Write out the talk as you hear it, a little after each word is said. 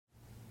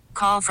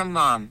Call from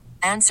mom.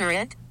 Answer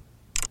it.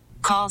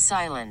 Call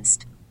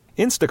silenced.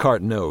 Instacart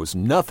knows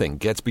nothing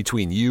gets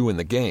between you and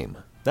the game.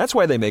 That's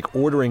why they make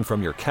ordering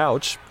from your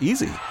couch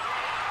easy.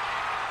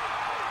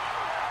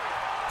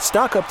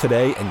 Stock up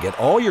today and get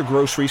all your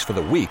groceries for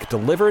the week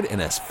delivered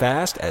in as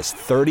fast as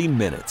 30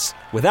 minutes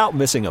without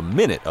missing a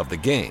minute of the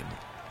game.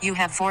 You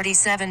have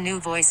 47 new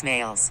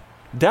voicemails.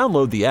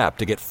 Download the app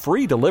to get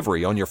free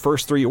delivery on your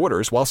first 3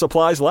 orders while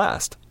supplies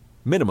last.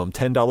 Minimum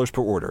 $10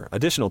 per order.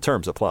 Additional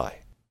terms apply.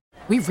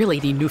 We really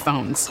need new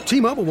phones.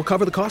 T-Mobile will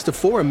cover the cost of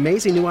 4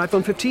 amazing new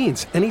iPhone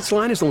 15s, and each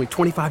line is only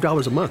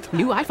 $25 a month.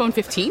 New iPhone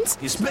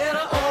 15s? It's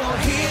better over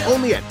here.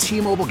 Only at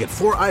T-Mobile, get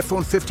 4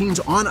 iPhone 15s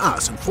on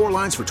us and 4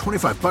 lines for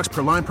 $25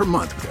 per line per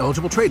month with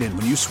eligible trade-in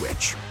when you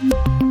switch.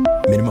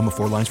 Minimum of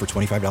 4 lines for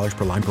 $25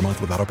 per line per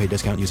month with autopay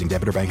discount using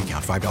debit or bank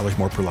account. $5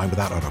 more per line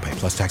without autopay,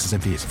 plus taxes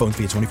and fees. Phone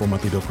fee at 24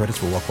 monthly bill credits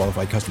for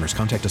well-qualified customers.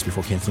 Contact us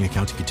before canceling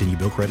account to continue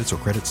bill credits or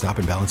credit stop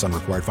and balance on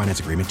required finance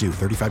agreement due.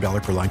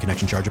 $35 per line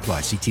connection charge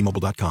applies. See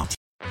T-Mobile.com.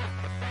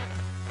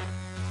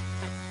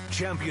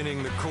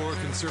 Championing the core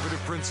conservative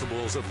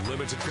principles of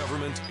limited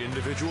government,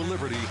 individual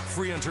liberty,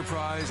 free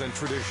enterprise, and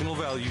traditional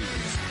values.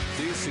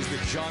 This is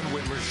the John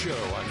Whitmer Show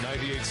on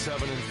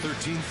 98.7 and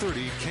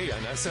 1330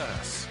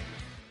 KNSS.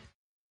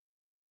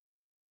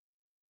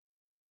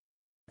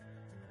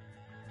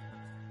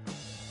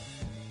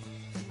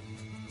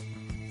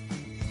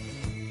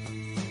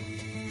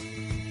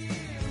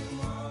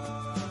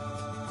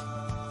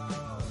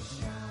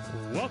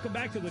 Welcome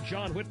back to the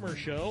John Whitmer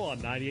Show on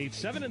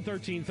 98.7 and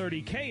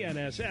 1330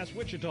 KNSS,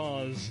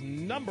 Wichita's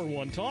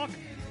 #1 talk.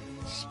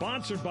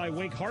 Sponsored by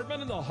Wink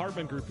Hartman and the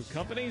Hartman Group of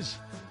Companies.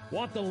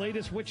 Want the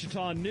latest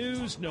Wichita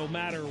news no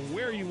matter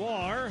where you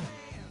are?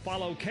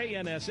 Follow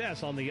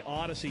KNSS on the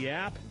Odyssey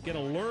app. Get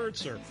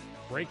alerts or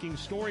breaking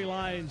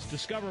storylines.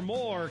 Discover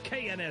more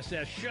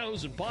KNSS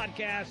shows and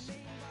podcasts.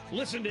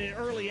 Listen to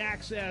early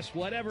access,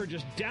 whatever.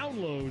 Just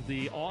download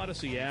the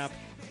Odyssey app.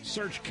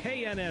 Search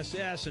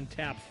KNSS and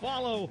tap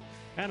follow.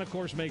 And, of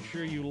course, make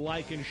sure you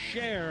like and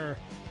share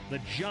the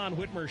John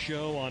Whitmer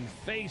Show on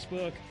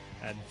Facebook.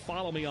 And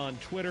follow me on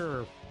Twitter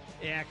or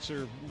X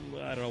or,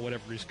 I don't know,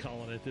 whatever he's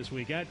calling it this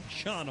week, at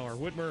John R.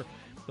 Whitmer.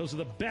 Those are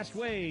the best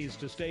ways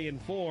to stay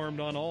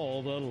informed on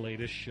all the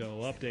latest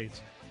show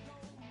updates.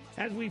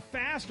 As we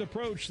fast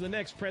approach the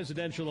next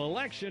presidential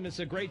election, it's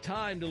a great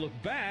time to look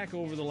back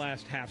over the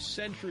last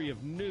half-century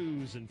of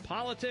news and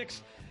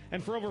politics.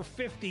 And for over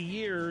 50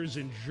 years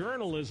in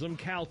journalism,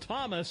 Cal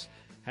Thomas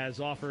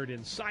has offered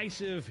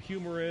incisive,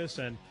 humorous,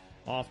 and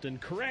often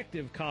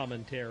corrective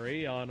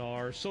commentary on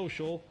our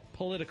social,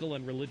 political,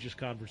 and religious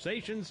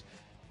conversations.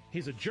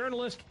 He's a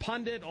journalist,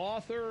 pundit,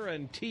 author,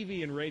 and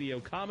TV and radio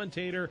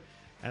commentator,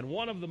 and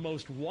one of the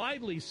most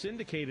widely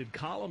syndicated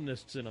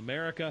columnists in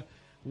America.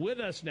 With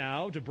us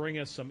now to bring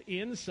us some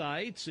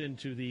insights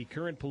into the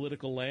current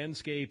political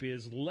landscape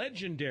is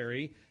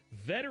legendary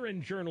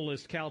veteran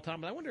journalist Cal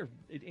Thomas. I wonder,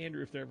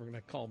 Andrew, if they're ever going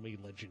to call me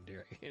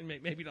legendary, and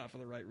maybe not for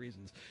the right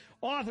reasons.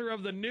 Author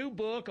of the new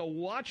book, A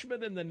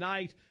Watchman in the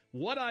Night,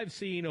 What I've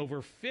Seen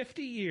Over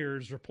 50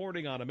 Years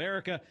Reporting on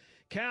America.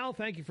 Cal,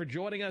 thank you for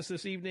joining us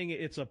this evening.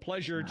 It's a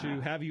pleasure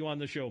to have you on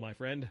the show, my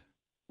friend.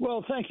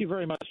 Well, thank you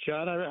very much,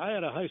 John. I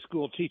had a high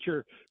school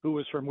teacher who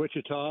was from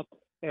Wichita,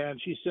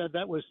 and she said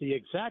that was the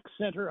exact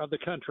center of the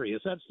country.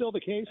 Is that still the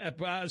case?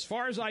 As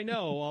far as I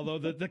know, although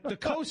the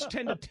coasts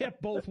tend to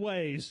tip both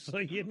ways, so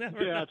you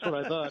never Yeah, know. that's what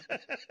I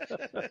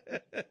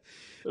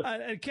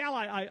thought. Cal,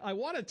 I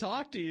want to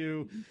talk to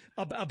you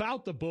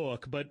about the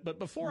book, but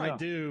before I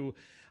do,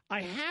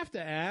 I have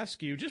to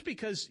ask you, just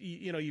because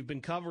you've been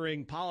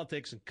covering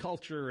politics and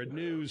culture and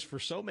news for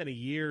so many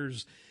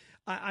years,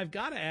 I've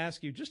got to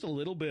ask you just a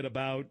little bit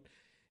about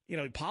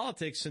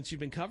politics, since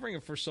you've been covering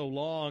it for so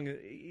long.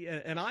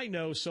 And I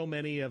know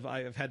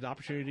I've had the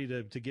opportunity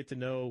to get to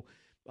know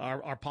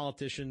our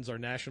politicians, our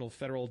national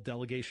federal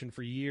delegation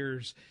for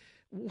years.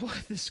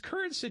 This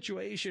current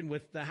situation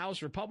with the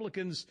House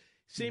Republicans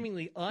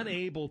seemingly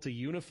unable to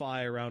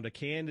unify around a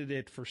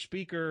candidate for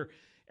Speaker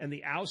and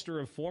the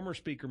ouster of former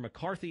Speaker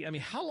McCarthy. I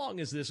mean, how long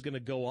is this going to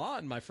go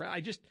on, my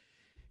friend?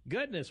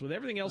 Goodness, with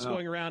everything else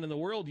going around in the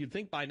world, you'd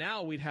think by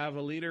now we'd have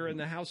a leader in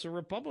the House of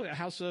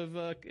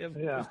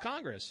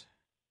Congress.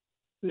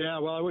 Yeah,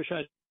 well, I wish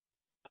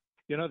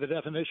the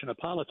definition of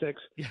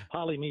politics. Yeah.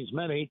 Poly means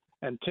many,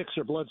 and ticks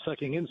are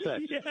blood-sucking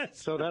insects. Yes.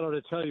 So that ought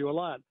to tell you a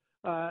lot.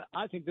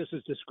 I think this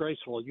is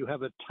disgraceful. You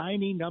have a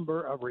tiny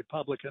number of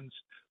Republicans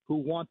who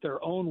want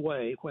their own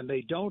way when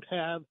they don't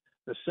have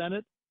the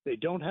Senate, they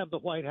don't have the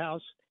White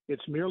House.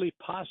 It's merely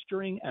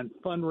posturing and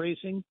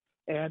fundraising,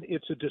 and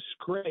it's a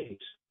disgrace.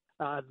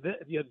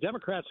 The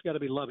Democrats got to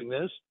be loving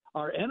this.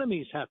 Our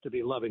enemies have to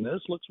be loving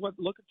this. Look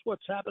at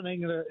what's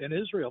happening in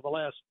Israel the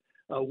last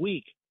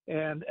week,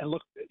 and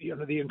look,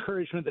 the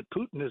encouragement that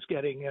Putin is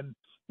getting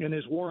in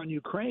his war in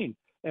Ukraine,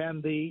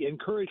 and the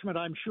encouragement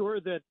I'm sure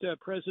that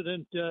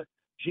President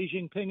Xi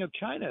Jinping of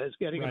China is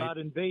getting about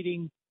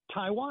invading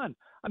Taiwan.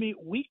 I mean,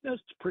 weakness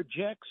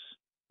projects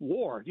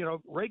war.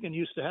 Reagan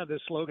used to have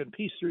this slogan,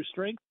 "Peace through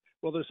strength."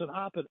 Well, there's an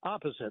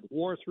opposite,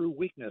 war through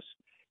weakness.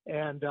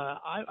 And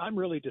I'm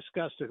really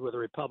disgusted with the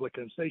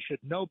Republicans. They should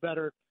know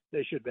better.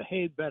 They should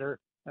behave better.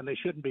 And they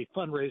shouldn't be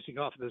fundraising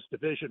off of this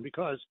division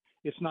because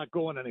it's not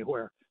going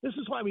anywhere. This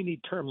is why we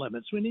need term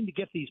limits. We need to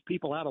get these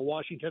people out of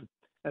Washington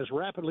as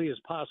rapidly as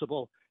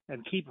possible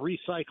and keep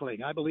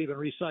recycling. I believe in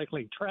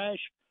recycling trash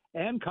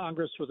and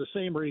Congress for the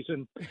same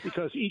reason,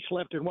 because each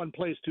left in one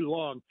place too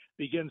long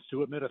begins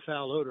to emit a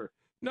foul odor.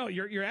 No,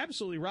 you're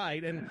absolutely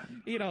right. And,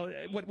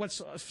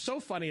 what's so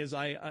funny is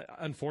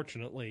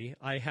unfortunately,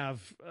 I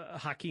have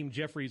Hakeem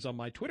Jeffries on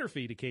my Twitter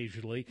feed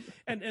occasionally.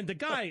 And the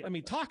guy,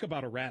 talk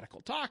about a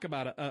radical, talk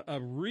about a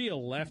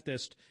real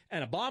leftist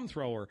and a bomb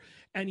thrower.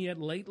 And yet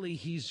lately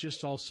he's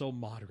just also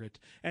moderate.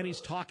 And he's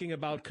talking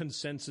about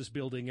consensus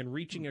building and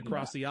reaching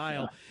across the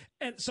aisle.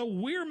 And so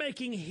we're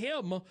making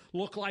him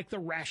look like the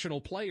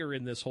rational player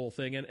in this whole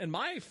thing. And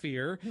my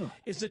fear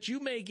is that you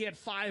may get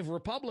 5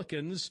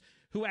 Republicans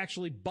who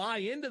actually buy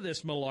into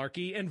this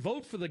malarkey and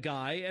vote for the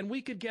guy, and we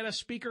could get a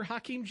Speaker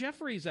Hakeem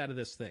Jeffries out of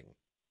this thing.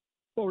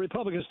 Well,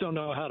 Republicans don't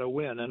know how to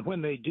win, and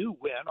when they do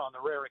win, on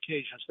the rare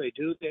occasions they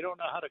do, they don't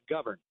know how to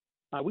govern.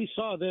 We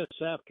saw this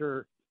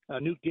after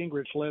Newt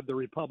Gingrich led the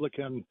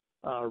Republican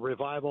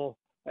revival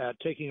at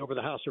taking over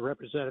the House of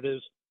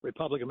Representatives,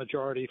 Republican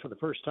majority for the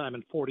first time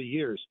in 40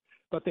 years.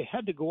 But they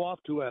had to go off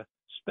to a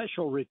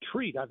special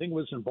retreat, I think it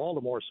was in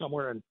Baltimore,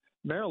 somewhere in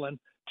Maryland,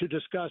 to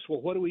discuss,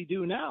 well, what do we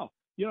do now?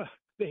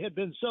 They had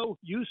been so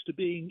used to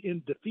being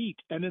in defeat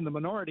and in the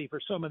minority for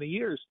so many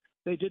years,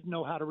 they didn't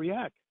know how to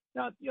react.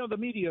 Now, the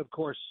media, of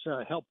course,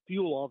 helped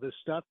fuel all this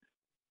stuff.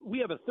 We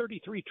have a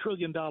 $33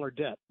 trillion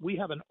debt. We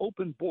have an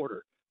open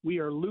border. We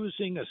are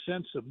losing a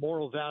sense of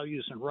moral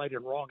values and right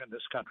and wrong in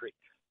this country.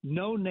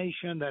 No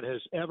nation that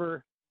has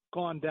ever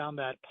gone down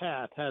that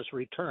path has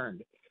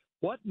returned.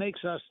 What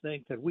makes us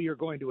think that we are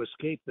going to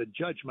escape the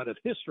judgment of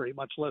history,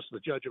 much less the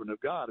judgment of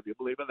God, if you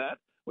believe in that,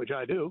 which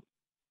I do,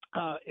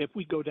 if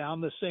we go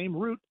down the same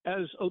route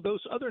as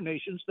those other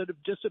nations that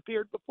have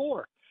disappeared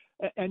before?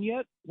 And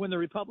yet, when the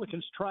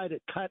Republicans try to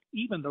cut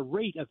even the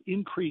rate of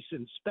increase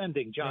in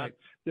spending, John, right,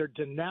 they're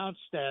denounced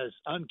as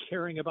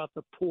uncaring about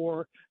the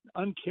poor,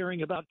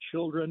 uncaring about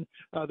children.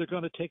 They're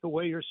going to take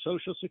away your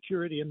Social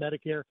Security and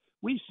Medicare.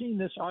 We've seen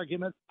this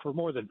argument for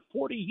more than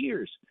 40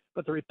 years,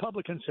 but the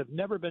Republicans have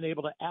never been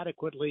able to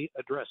adequately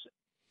address it.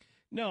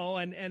 No,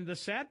 and the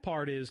sad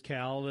part is,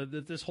 Cal,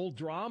 that this whole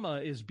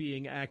drama is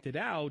being acted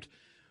out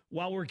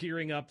while we're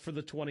gearing up for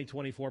the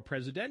 2024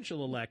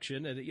 presidential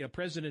election. And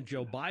President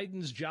Joe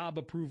Biden's job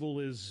approval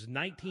is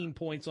 19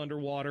 points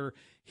underwater.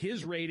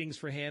 His ratings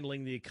for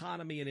handling the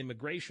economy and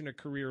immigration are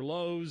career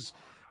lows.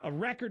 A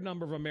record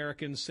number of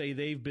Americans say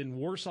they've been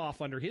worse off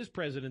under his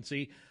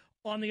presidency.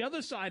 On the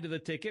other side of the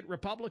ticket,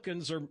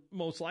 Republicans are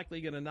most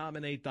likely going to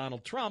nominate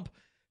Donald Trump,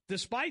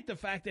 despite the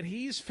fact that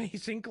he's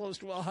facing close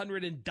to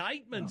 100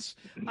 indictments.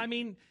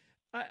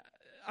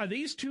 Are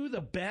these two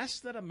the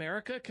best that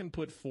America can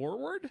put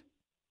forward?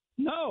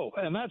 No,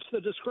 and that's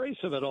the disgrace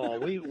of it all.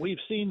 We've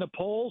seen the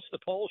polls. The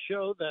polls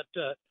show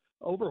that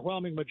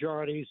overwhelming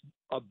majorities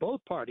of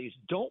both parties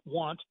don't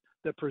want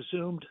the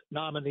presumed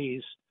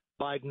nominees,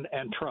 Biden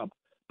and Trump.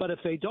 But if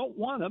they don't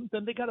want them,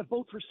 then they got to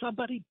vote for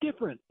somebody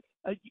different.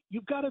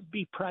 You've got to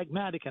be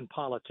pragmatic in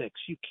politics.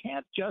 You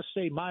can't just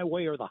say my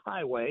way or the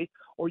highway,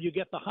 or you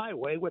get the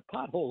highway with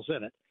potholes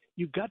in it.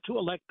 You've got to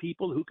elect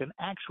people who can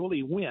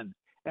actually win.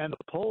 And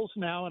the polls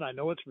now, and I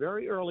know it's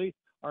very early,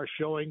 are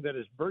showing that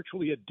it's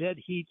virtually a dead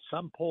heat.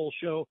 Some polls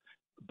show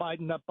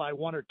Biden up by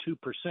 1 or 2%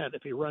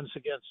 if he runs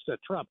against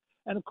Trump.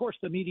 And, of course,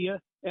 the media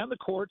and the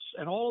courts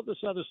and all of this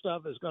other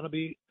stuff is going to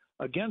be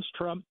against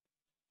Trump.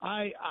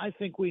 I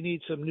think we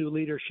need some new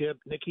leadership.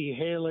 Nikki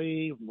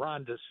Haley,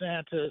 Ron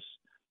DeSantis,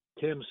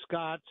 Tim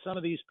Scott, some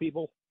of these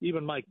people,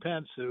 even Mike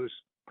Pence, who's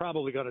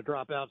probably going to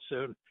drop out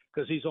soon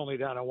because he's only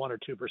down at 1 or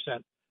 2%.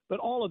 But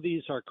all of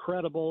these are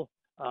credible,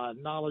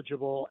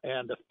 knowledgeable,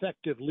 and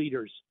effective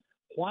leaders.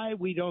 Why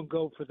we don't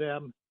go for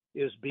them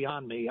is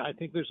beyond me. I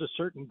think there's a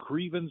certain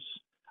grievance.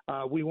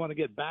 We want to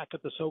get back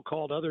at the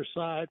so-called other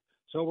side,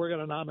 so we're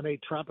going to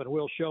nominate Trump and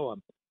we'll show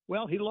him.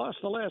 Well, he lost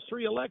the last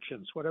 3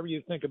 elections, whatever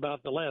you think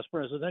about the last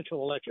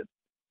presidential election.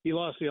 He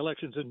lost the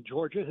elections in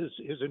Georgia.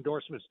 His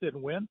endorsements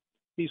didn't win.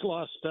 He's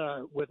lost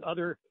with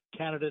other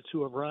candidates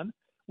who have run.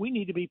 We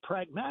need to be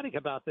pragmatic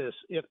about this.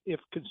 If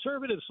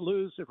conservatives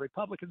lose, if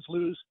Republicans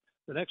lose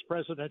the next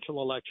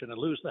presidential election and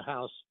lose the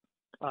House,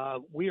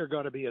 we are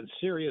going to be in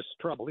serious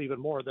trouble, even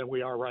more than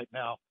we are right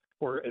now,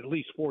 for at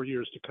least 4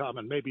 years to come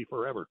and maybe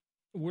forever.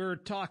 We're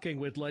talking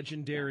with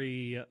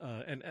legendary,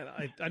 and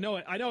I know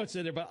it's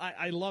in there, but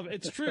I love it.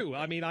 It's true.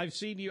 I've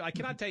seen you. I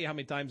cannot tell you how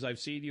many times I've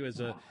seen you as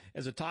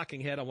a talking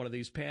head on one of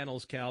these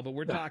panels, Cal. But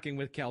we're talking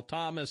with Cal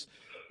Thomas,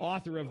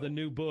 author of the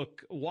new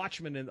book,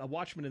 Watchman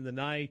in the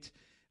Night.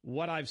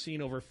 What I've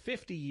seen over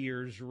 50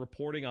 years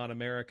reporting on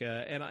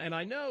America, and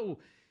I know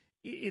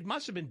it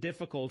must have been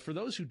difficult for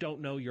those who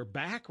don't know your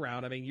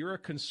background. You're a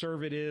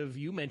conservative.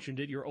 You mentioned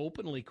it. You're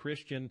openly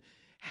Christian.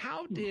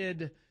 How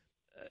did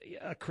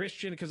a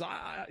Christian, because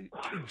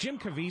Jim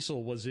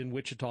Caviezel was in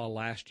Wichita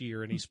last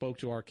year and he spoke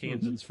to our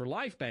Kansans for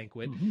Life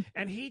banquet,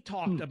 and he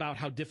talked about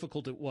how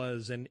difficult it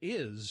was and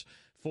is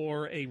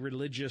for a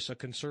religious, a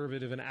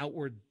conservative, an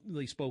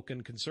outwardly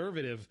spoken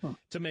conservative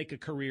to make a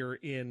career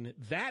in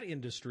that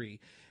industry.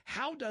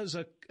 How does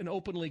an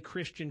openly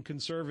Christian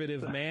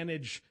conservative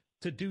manage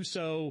to do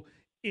so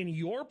in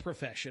your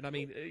profession? I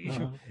mean,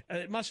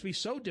 it must be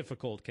so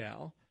difficult,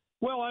 Cal.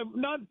 Well, I'm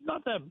not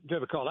that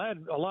difficult. I had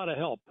a lot of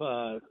help.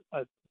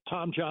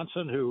 Tom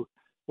Johnson, who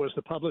was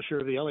the publisher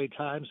of the LA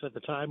Times at the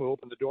time, who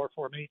opened the door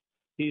for me.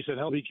 He's an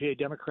LBJ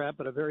Democrat,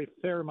 but a very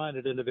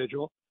fair-minded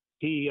individual.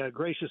 He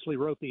graciously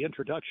wrote the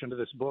introduction to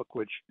this book,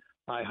 which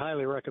I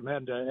highly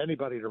recommend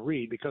anybody to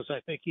read, because I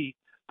think he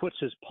puts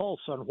a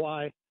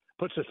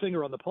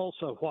finger on the pulse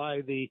of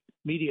why the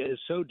media is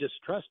so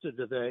distrusted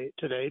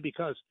today,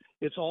 because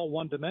it's all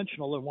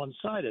one-dimensional and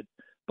one-sided.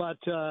 But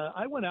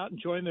I went out and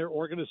joined their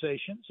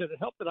organizations, and it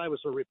helped that I was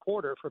a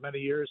reporter for many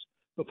years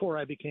before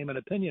I became an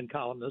opinion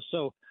columnist.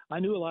 So I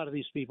knew a lot of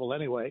these people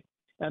anyway.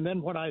 And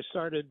then when I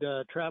started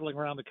traveling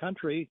around the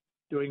country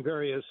doing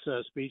various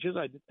speeches,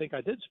 I think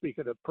I did speak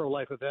at a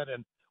pro-life event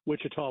in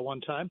Wichita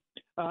one time.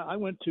 I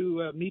went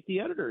to meet the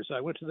editors.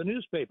 I went to the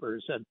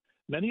newspapers, and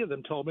many of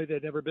them told me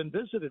they'd never been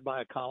visited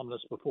by a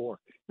columnist before.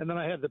 And then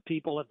I had the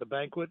people at the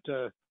banquet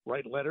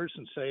write letters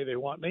and say they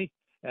want me,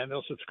 and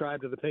they'll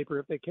subscribe to the paper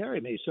if they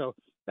carry me. So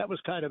that was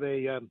kind of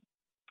a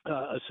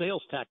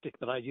sales tactic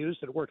that I used,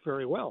 and it worked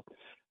very well.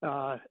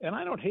 And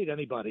I don't hate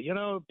anybody. You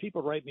know,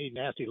 people write me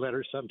nasty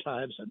letters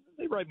sometimes, and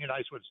they write me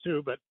nice ones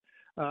too, but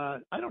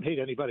I don't hate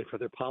anybody for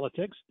their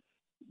politics.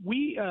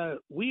 We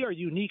are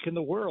unique in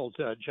the world,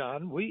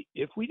 John.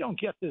 If we don't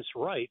get this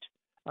right,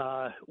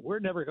 we're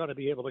never going to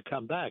be able to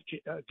come back.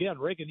 Again,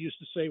 Reagan used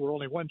to say we're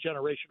only one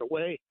generation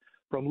away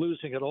from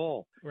losing it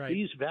all. Right.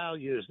 These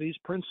values, these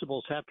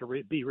principles have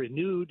to be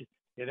renewed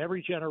in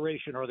every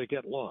generation, or they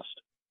get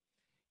lost.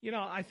 You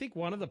know, I think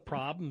one of the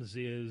problems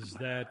is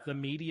that the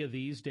media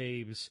these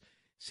days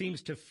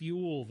seems to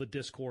fuel the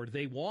discord.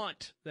 They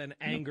want that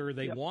anger.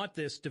 They want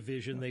this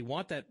division. They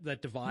want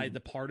that divide, the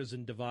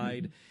partisan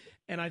divide.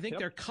 And I think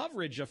their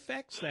coverage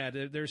affects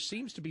that. There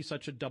seems to be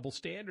such a double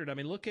standard. I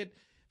mean, look at,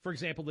 for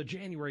example, the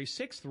January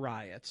 6th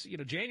riots. You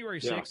know,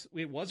 January 6th,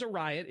 it was a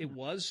riot. It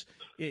was,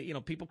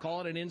 people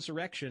call it an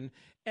insurrection.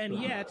 And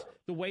yet,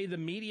 the way the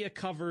media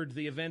covered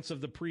the events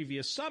of the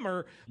previous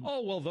summer,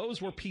 those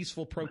were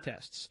peaceful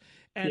protests.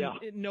 And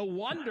no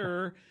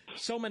wonder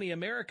so many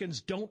Americans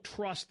don't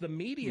trust the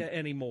media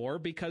anymore,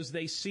 because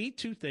they see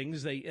two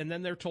things, and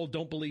then they're told,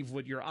 don't believe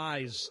what your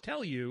eyes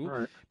tell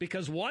you,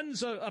 because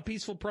one's a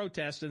peaceful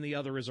protest and the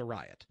other is a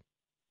riot.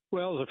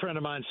 Well, as a friend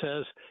of mine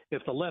says,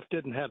 if the left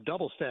didn't have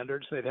double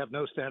standards, they'd have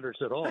no standards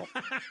at all.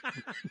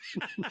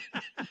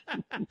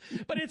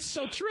 But it's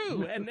so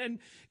true. And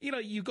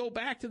you go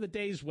back to the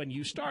days when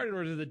you started,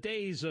 or to the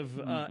days of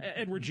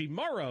Edward G.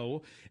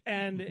 Murrow.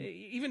 And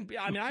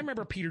I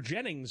remember Peter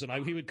Jennings, and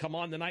he would come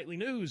on the nightly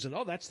news, and,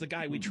 that's the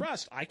guy we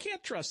trust. I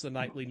can't trust the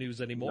nightly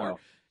news anymore. No.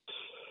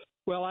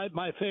 Well,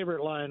 my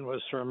favorite line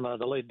was from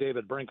the late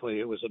David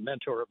Brinkley. It was a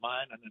mentor of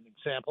mine and an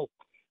example.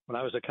 When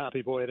I was a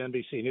copy boy at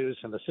NBC News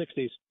in the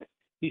 60s,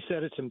 he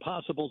said, it's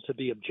impossible to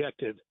be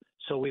objective,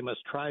 so we must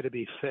try to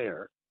be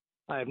fair.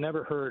 I have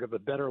never heard of a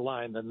better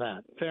line than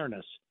that.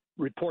 Fairness.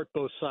 Report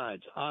both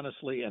sides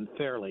honestly and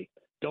fairly.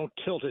 Don't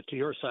tilt it to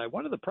your side.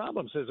 One of the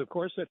problems is, of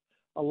course, that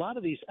a lot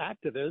of these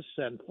activists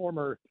and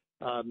former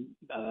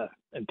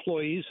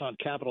employees on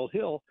Capitol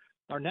Hill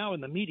are now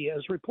in the media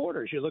as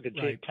reporters. You look at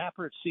Jake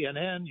Tapper at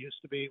CNN, used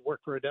to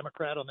work for a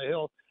Democrat on the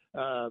Hill.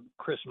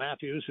 Chris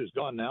Matthews, who's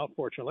gone now,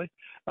 fortunately,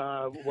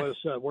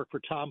 worked for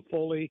Tom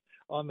Foley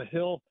on the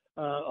Hill.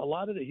 A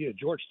lot of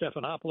George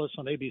Stephanopoulos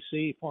on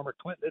ABC, former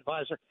Clinton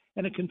advisor,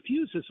 and it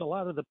confuses a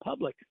lot of the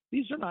public.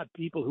 These are not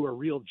people who are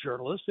real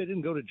journalists. They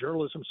didn't go to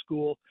journalism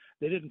school.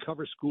 They didn't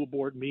cover school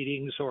board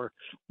meetings or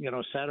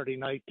Saturday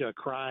night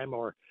crime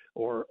or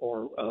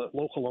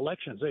local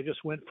elections. They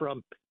just went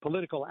from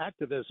political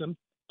activism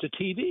to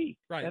TV,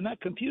 and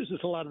that confuses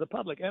a lot of the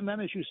public. And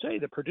then, as you say,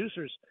 the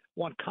producers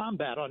want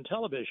combat on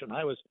television.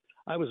 I was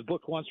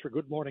booked once for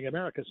Good Morning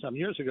America some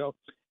years ago,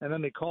 and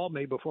then they called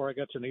me before I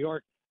got to New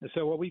York and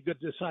said, well, we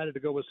decided to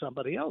go with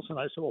somebody else. And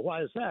I said, well,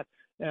 why is that?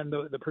 And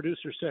the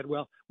producer said,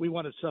 well, we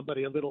wanted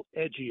somebody a little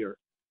edgier.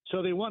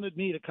 So they wanted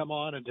me to come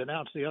on and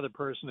denounce the other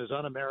person as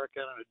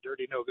un-American and a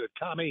dirty, no-good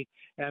commie,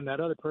 and that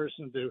other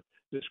person to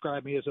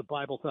describe me as a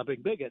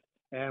Bible-thumping bigot.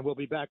 And we'll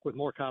be back with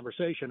more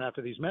conversation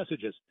after these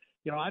messages.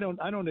 I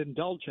don't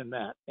indulge in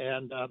that.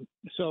 And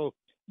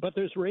but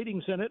there's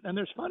ratings in it and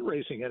there's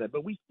fundraising in it.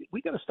 But we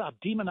got to stop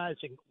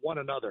demonizing one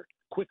another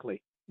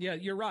quickly. Yeah,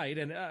 you're right.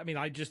 And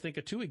I just think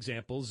of two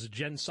examples.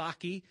 Jen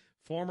Psaki,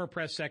 former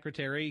press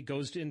secretary,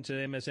 goes into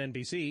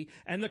MSNBC,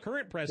 and the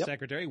current press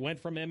secretary went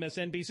from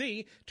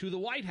MSNBC to the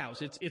White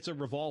House. It's a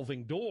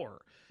revolving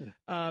door.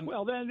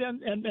 Well, then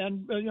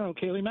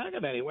Kayleigh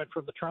McEnany went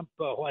from the Trump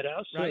White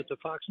House to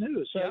Fox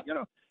News. So,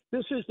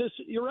 this.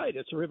 You're right.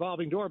 It's a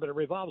revolving door, but it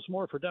revolves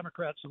more for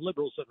Democrats and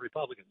liberals than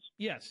Republicans.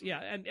 Yes,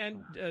 yeah,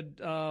 and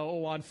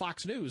on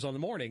Fox News on the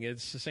morning,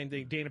 it's the same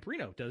thing. Dana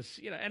Perino does.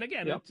 And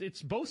again,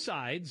 it's both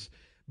sides.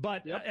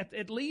 But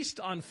at least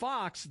on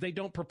Fox, they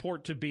don't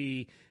purport to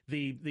be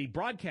the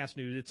broadcast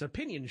news. It's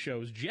opinion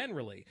shows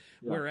generally,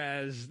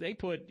 whereas they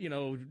put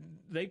Jen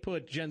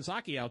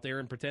Psaki out there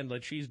and pretend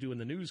like she's doing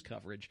the news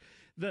coverage.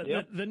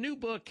 The new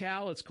book,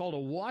 Cal, it's called A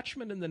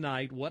Watchman in the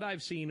Night, What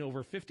I've Seen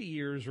Over 50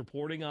 Years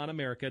Reporting on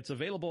America. It's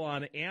available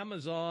on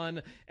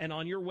Amazon and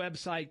on your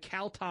website,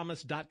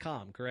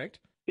 calthomas.com, correct?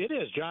 It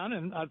is, John,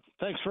 and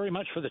thanks very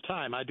much for the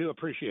time. I do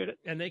appreciate it.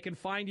 And they can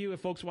find you,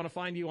 if folks want to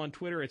find you on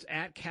Twitter, it's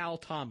at Cal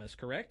Thomas,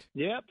 correct?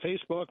 Yep,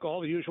 Facebook,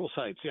 all the usual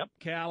sites, yep.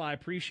 Cal, I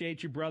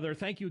appreciate you, brother.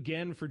 Thank you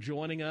again for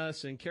joining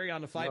us, and carry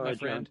on the fight, my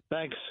friend. John.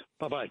 Thanks.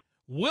 Bye-bye.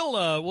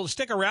 We'll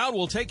stick around.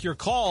 We'll take your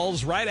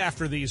calls right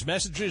after these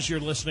messages.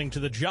 You're listening to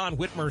the John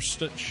Whitmer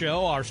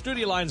Show. Our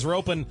studio lines are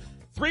open,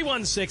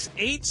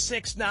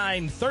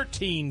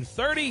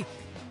 316-869-1330.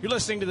 You're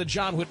listening to the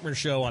John Whitmer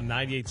Show on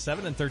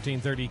 98.7 and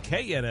 1330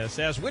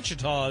 KNSS,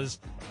 Wichita's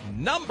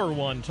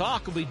 #1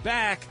 talk. We'll be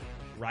back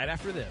right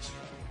after this.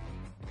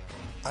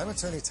 I'm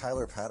attorney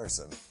Tyler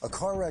Patterson. A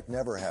car wreck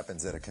never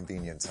happens at a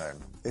convenient time.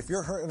 If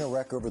you're hurt in a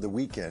wreck over the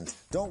weekend,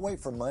 don't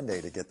wait for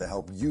Monday to get the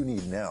help you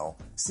need now.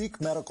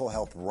 Seek medical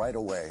help right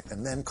away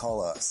and then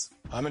call us.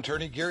 I'm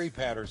attorney Gary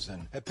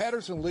Patterson. At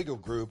Patterson Legal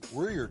Group,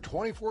 we're your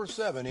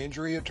 24/7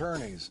 injury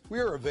attorneys. We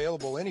are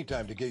available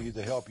anytime to get you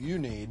the help you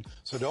need,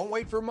 so don't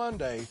wait for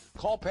Monday.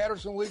 Call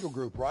Patterson Legal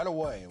Group right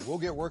away, and we'll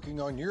get working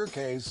on your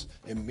case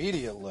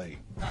immediately.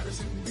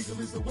 Patterson Legal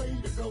is the way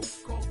to go.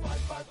 Call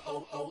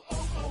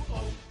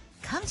 550-0000.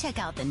 Come check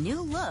out the new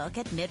look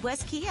at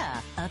Midwest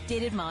Kia.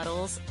 Updated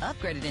models,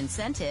 upgraded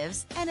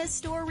incentives, and a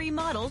store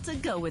remodel to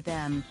go with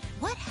them.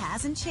 What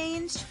hasn't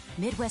changed?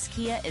 Midwest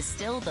Kia is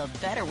still the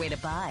better way to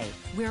buy.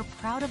 We're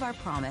proud of our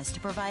promise to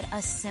provide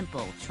a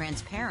simple,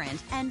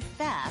 transparent, and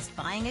fast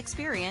buying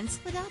experience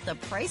without the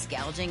price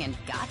gouging and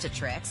gotcha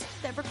tricks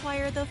that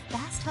require the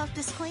fast tough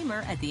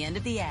disclaimer at the end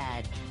of the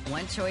ad.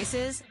 Want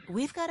choices?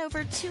 We've got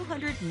over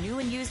 200 new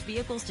and used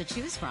vehicles to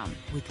choose from,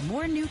 with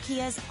more new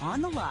Kias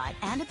on the lot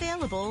and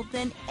available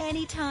than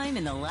any time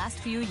in the last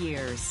few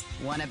years.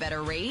 Want a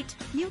better rate?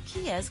 New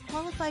Kias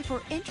qualify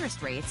for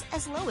interest rates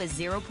as low as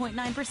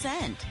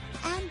 0.9%.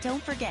 And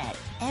don't forget,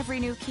 every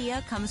new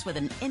Kia comes with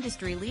an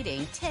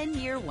industry-leading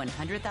 10-year,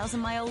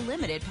 100,000-mile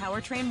limited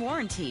powertrain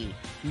warranty.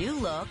 New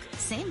look,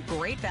 same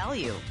great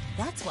value.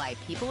 That's why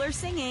people are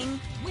singing,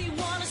 "We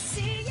want to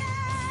see ya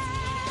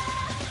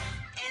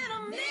in a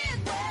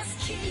Midwest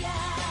Kia."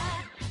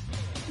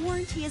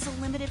 Warranty is a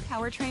limited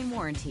powertrain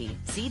warranty.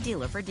 See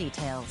dealer for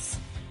details.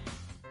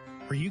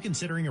 Are you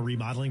considering a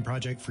remodeling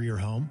project for your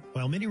home?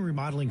 While many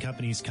remodeling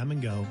companies come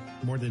and go,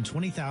 more than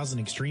 20,000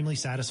 extremely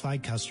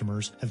satisfied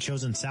customers have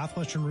chosen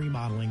Southwestern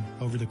Remodeling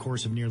over the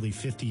course of nearly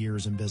 50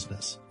 years in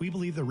business. We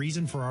believe the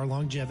reason for our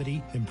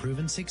longevity and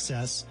proven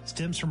success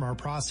stems from our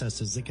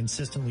processes that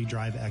consistently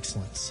drive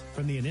excellence.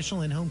 From the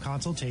initial in-home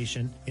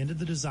consultation, into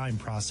the design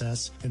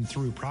process, and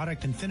through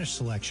product and finish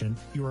selection,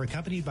 you are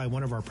accompanied by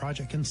one of our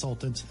project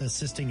consultants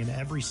assisting in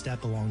every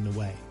step along the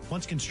way.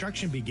 Once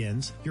construction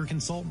begins, your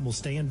consultant will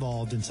stay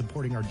involved in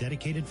supporting our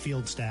dedicated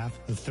field staff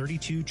of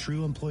 32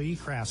 true employee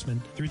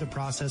craftsmen through the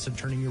process of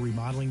turning your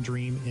remodeling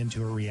dream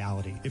into a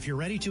reality. If you're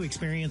ready to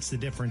experience the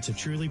difference a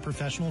truly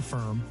professional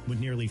firm with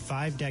nearly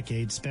 5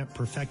 decades spent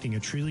perfecting a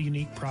truly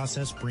unique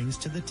process brings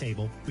to the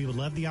table, we would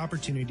love the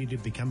opportunity to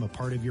become a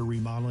part of your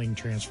remodeling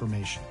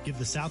transformation. Give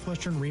the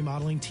Southwestern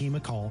Remodeling team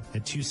a call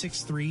at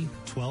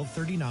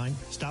 263-1239,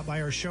 stop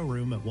by our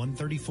showroom at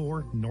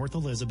 134 North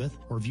Elizabeth,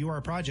 or view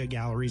our project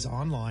galleries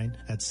online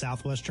at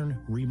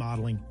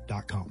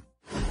southwesternremodeling.com.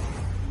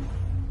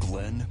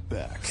 Glenn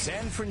Beck.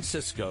 San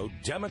Francisco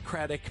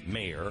Democratic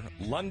Mayor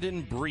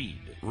London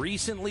Breed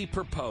recently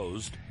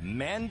proposed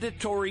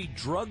mandatory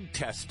drug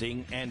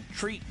testing and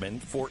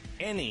treatment for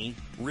any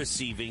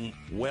receiving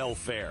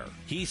welfare.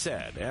 He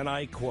said, and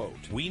I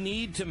quote, "We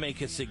need to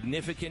make a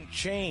significant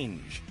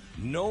change.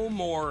 No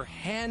more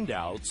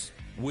handouts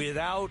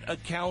without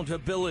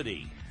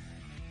accountability."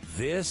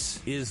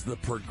 This is the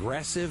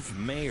progressive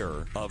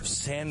mayor of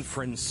San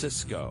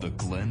Francisco. The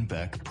Glenn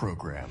Beck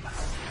Program.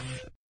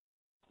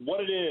 What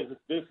it is,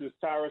 this is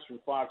Tyrus from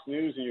Fox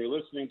News, and you're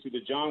listening to The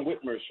John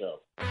Whitmer Show.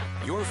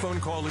 Your phone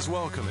call is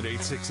welcome at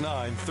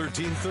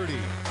 869-1330.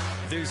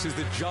 This is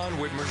The John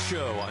Whitmer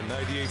Show on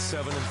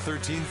 98.7 and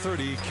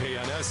 1330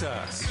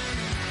 KNSS.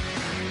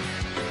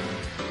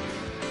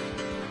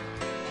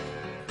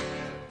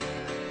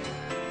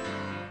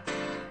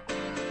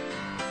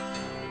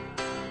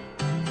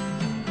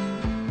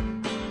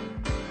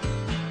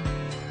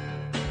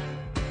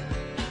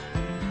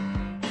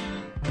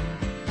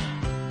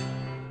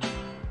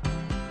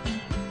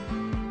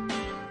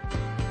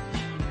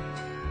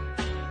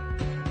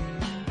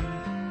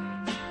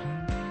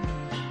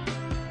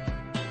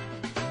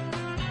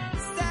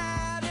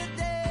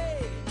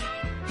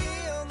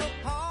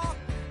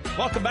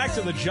 Welcome back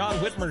to the John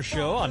Whitmer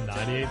Show on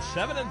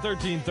 98.7 and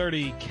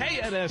 1330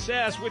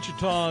 KNSS,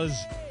 Wichita's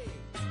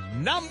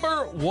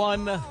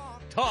 #1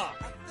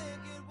 talk.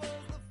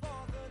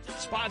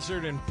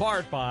 Sponsored in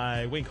part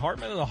by Wink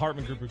Hartman and the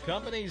Hartman Group of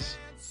Companies.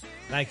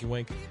 Thank you,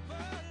 Wink.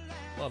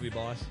 Love you,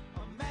 boss.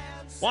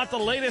 Want the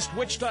latest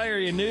Wichita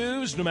area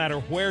news no matter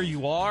where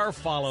you are?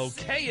 Follow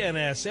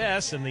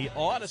KNSS in the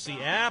Odyssey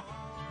app.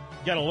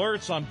 Get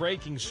alerts on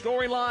breaking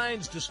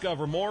storylines,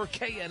 discover more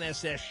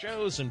KNSS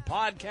shows and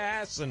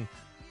podcasts, and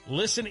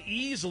listen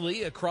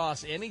easily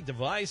across any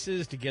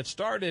devices. To get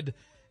started,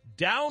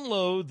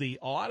 download the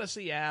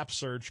Odyssey app,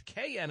 search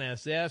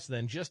KNSS,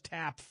 then just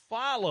tap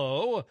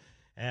follow.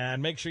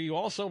 And make sure you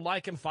also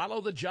like and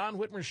follow the John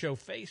Whitmer Show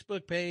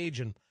Facebook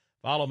page, and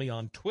follow me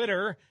on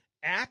Twitter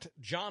at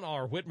John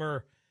R.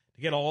 Whitmer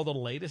to get all the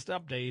latest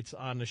updates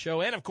on the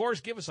show. And, of course,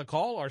 give us a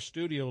call. Our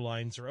studio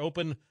lines are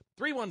open,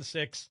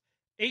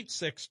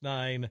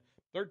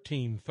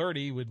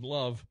 316-869-1330. We'd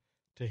love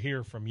to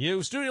hear from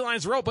you. Studio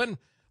lines are open.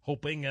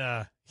 Hoping,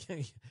 I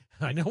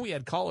know we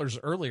had callers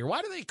earlier.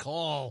 Why do they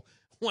call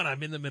when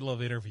I'm in the middle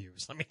of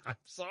interviews? I mean, I'm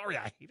sorry.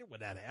 I hate it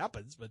when that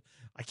happens, but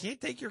I can't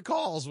take your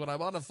calls when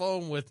I'm on the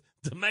phone with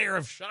the mayor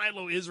of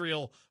Shiloh,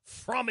 Israel,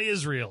 from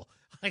Israel.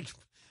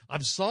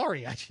 I'm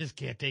sorry. I just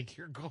can't take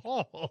your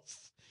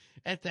calls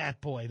at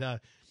that point.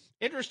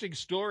 Interesting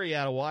story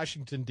out of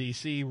Washington,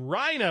 D.C.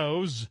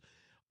 Rhinos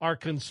are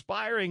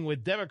conspiring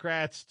with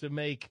Democrats to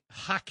make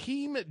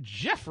Hakeem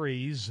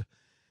Jeffries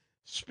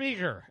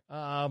speaker.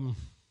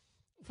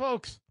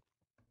 Folks,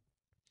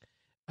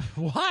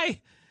 why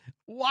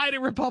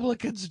do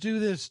Republicans do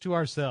this to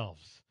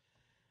ourselves?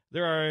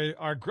 There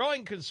are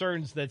growing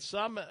concerns that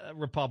some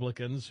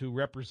Republicans who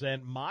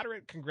represent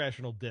moderate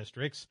congressional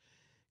districts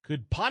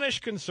could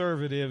punish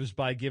conservatives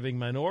by giving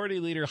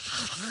Minority Leader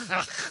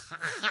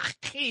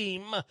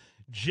Hakeem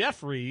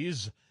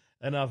Jeffries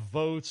enough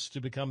votes to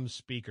become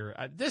speaker.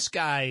 This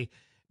guy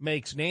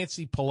makes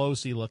Nancy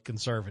Pelosi look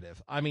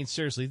conservative. I mean,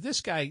 seriously, this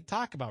guy,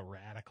 talk about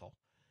radical.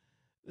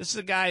 This is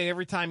a guy,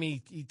 every time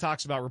he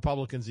talks about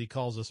Republicans, he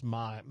calls us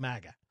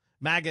MAGA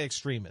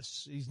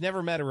extremists. He's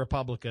never met a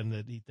Republican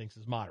that he thinks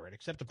is moderate,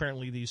 except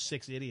apparently these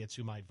 6 idiots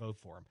who might vote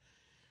for him.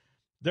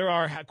 There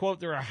are, quote,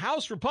 there are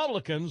House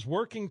Republicans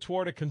working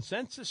toward a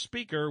consensus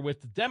speaker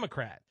with the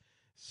Democrat,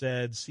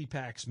 said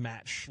CPAC's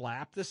Matt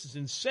Schlapp. This is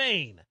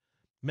insane.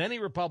 Many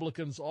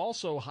Republicans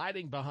also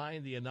hiding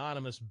behind the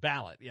anonymous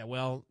ballot. Yeah,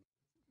 well,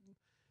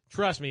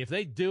 trust me, if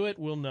they do it,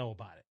 we'll know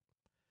about it.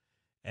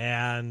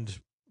 And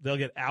they'll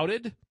get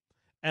outed,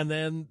 and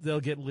then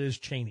they'll get Liz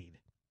Cheney'd.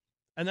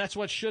 And that's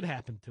what should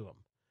happen to them.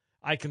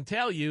 I can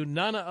tell you,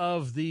 none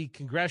of the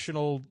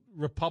congressional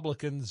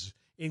Republicans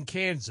in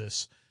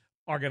Kansas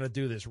are going to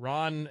do this.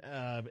 Ron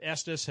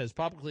Estes has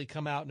publicly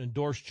come out and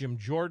endorsed Jim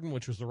Jordan,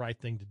 which was the right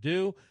thing to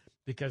do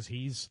because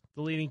he's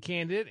the leading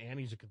candidate and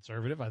he's a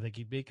conservative. I think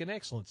he'd make an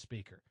excellent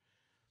speaker.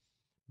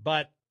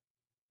 But,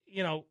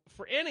 you know,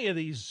 for any of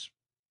these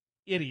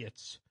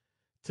idiots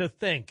to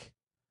think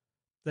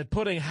that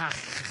putting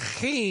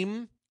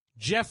Hakeem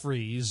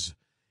Jeffries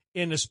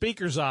in the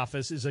speaker's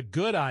office is a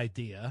good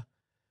idea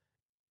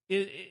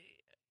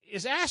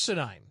is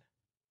asinine.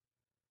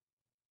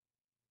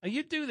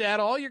 You do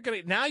that,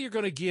 you're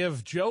going to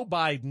give Joe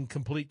Biden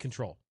complete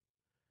control.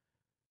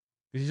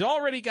 He's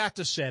already got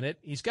the Senate.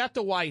 He's got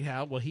the White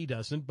House. Well, he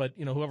doesn't, but,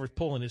 you know, whoever's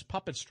pulling his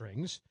puppet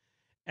strings.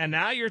 And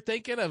now you're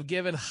thinking of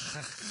giving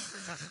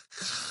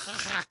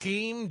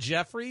Hakeem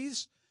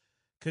Jeffries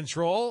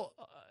control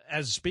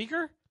as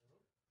Speaker?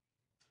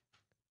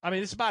 I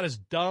mean, it's about as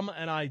dumb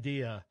an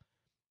idea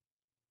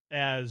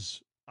as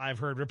I've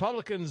heard.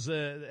 Republicans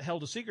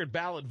held a secret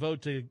ballot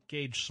vote to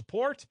gauge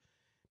support.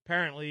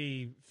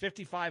 Apparently,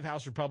 55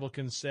 House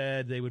Republicans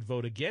said they would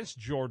vote against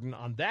Jordan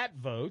on that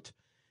vote.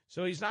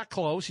 So he's not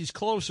close. He's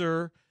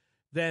closer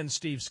than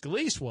Steve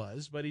Scalise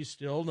was, but he's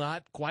still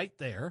not quite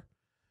there.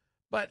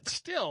 But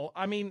still,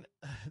 I mean,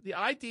 the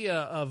idea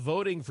of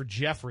voting for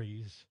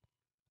Jeffries,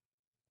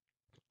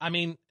 I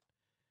mean,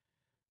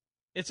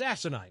 it's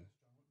asinine.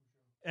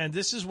 And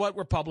this is what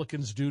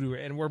Republicans do to her.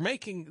 And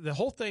the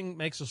whole thing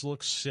makes us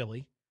look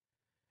silly.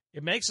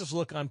 It makes us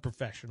look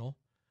unprofessional.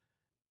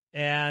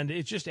 And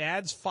it just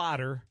adds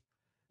fodder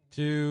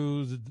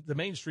to the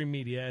mainstream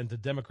media and to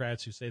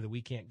Democrats who say that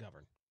we can't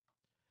govern.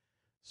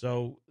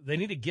 So they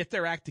need to get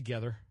their act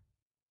together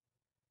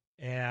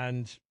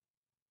and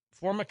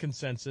form a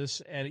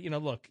consensus. And, you know,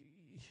 look,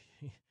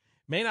 he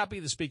may not be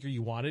the speaker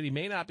you wanted. He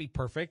may not be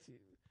perfect.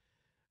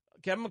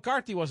 Kevin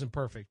McCarthy wasn't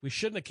perfect. We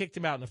shouldn't have kicked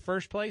him out in the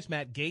first place.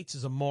 Matt Gaetz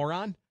is a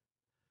moron.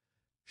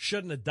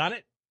 Shouldn't have done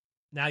it.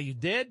 Now you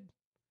did.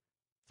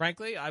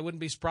 Frankly, I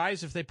wouldn't be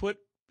surprised if they put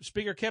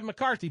Speaker Kevin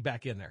McCarthy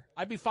back in there.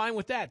 I'd be fine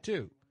with that,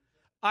 too.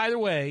 Either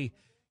way,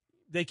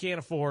 they can't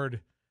afford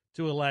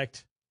to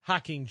elect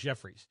Hakeem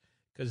Jeffries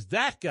because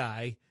that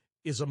guy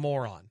is a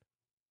moron.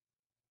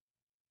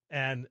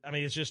 And, I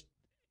mean,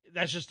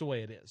 that's just the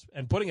way it is.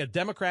 And putting a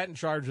Democrat in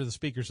charge of the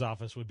Speaker's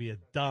office would be a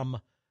dumb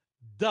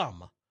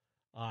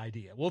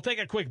idea. We'll take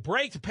a quick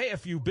break to pay a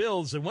few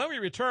bills. And when we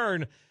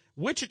return,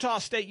 Wichita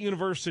State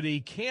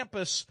University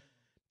campus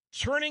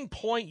Turning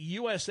Point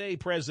USA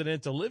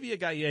president Olivia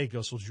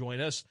Gallegos will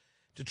join us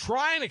to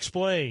try and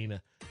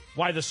explain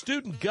why the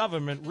student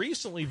government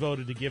recently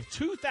voted to give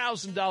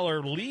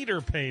 $2,000 leader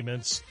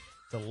payments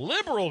to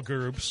liberal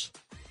groups,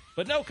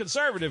 but no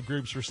conservative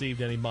groups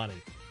received any money.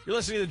 You're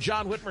listening to the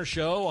John Whitmer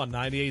Show on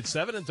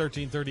 98.7 and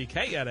 1330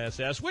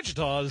 KNSS,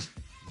 Wichita's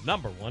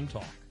 #1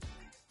 talk.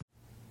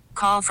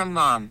 Call from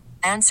mom.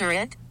 Answer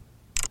it.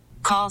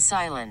 Call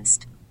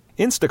silenced.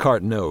 Instacart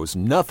knows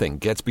nothing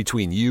gets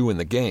between you and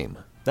the game.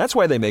 That's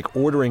why they make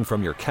ordering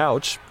from your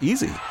couch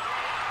easy.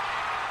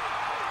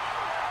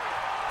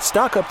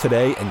 Stock up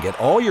today and get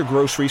all your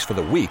groceries for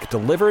the week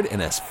delivered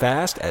in as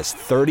fast as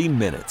 30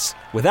 minutes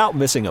without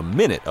missing a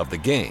minute of the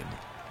game.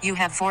 You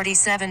have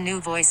 47 new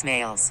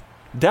voicemails.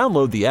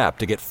 Download the app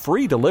to get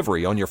free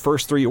delivery on your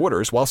first 3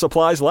 orders while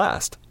supplies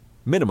last.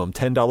 Minimum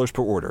 $10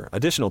 per order.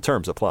 Additional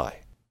terms apply.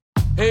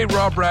 Hey,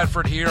 Rob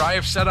Bradford here. I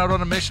have set out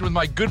on a mission with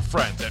my good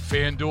friends at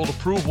FanDuel to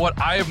prove what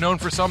I have known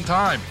for some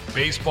time.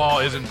 Baseball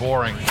isn't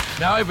boring.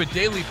 Now I have a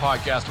daily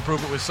podcast to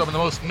prove it with some of the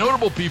most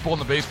notable people in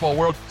the baseball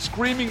world,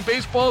 screaming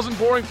baseball isn't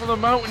boring from the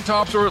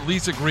mountaintops, or at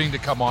least agreeing to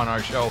come on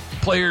our show.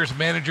 Players,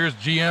 managers,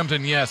 GMs,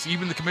 and yes,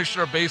 even the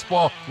commissioner of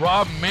baseball,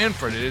 Rob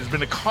Manfred. It has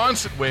been a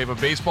constant wave of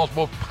baseball's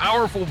most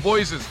powerful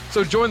voices.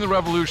 So join the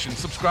revolution.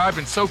 Subscribe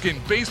and soak in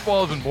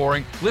Baseball Isn't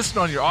Boring. Listen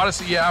on your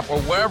Odyssey app or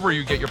wherever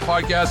you get your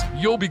podcasts.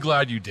 You'll be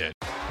glad you did.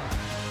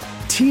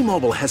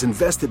 T-Mobile has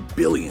invested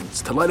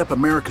billions to light up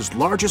America's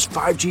largest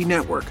 5G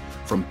network,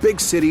 from big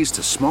cities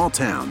to small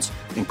towns,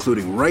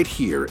 including right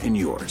here in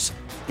yours.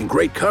 And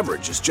great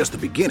coverage is just the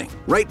beginning.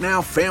 Right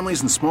now,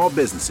 families and small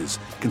businesses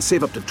can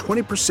save up to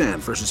 20%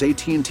 versus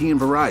AT&T and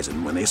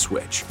Verizon when they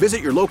switch.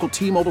 Visit your local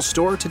T-Mobile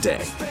store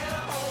today.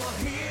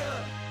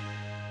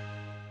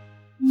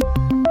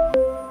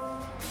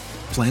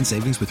 Plan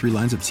savings with 3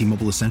 lines of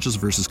T-Mobile Essentials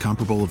versus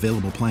comparable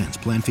available plans.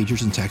 Plan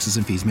features and taxes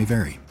and fees may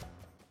vary.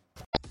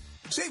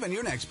 Save on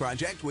your next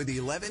project with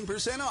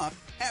 11% off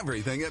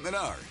everything at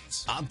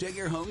Menards. Update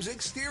your home's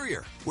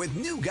exterior with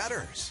new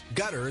gutters.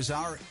 Gutters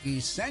are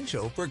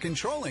essential for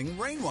controlling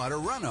rainwater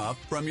runoff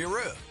from your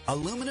roof.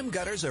 Aluminum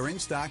gutters are in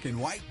stock in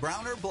white,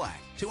 brown, or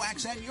black to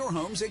accent your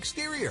home's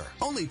exterior.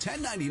 Only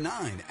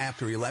 $10.99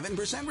 after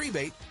 11%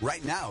 rebate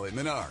right now at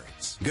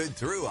Menards. Good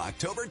through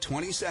October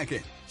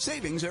 22nd.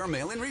 Savings are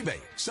mail-in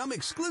rebate. Some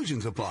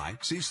exclusions apply.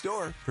 See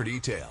store for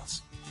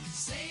details.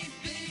 Save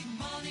big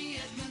money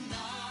at Menards.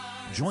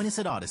 Join us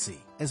at Odyssey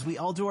as we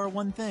all do our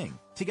one thing.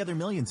 Together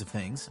millions of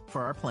things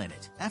for our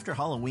planet. After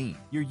Halloween,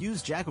 your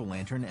used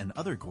jack-o'-lantern and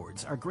other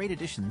gourds are great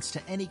additions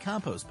to any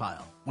compost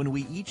pile. When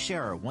we each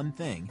share our one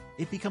thing,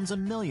 it becomes a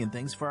million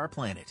things for our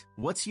planet.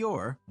 What's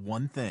your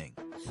one thing?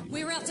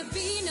 We're out to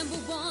be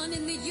 #1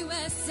 in the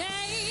USA.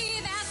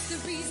 That's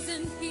the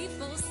reason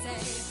people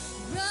say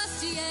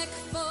Rusty Eck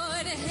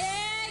Ford.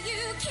 Hey,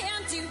 you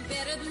can't do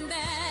better than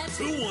that.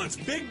 Who wants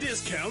big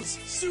discounts,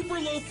 super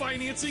low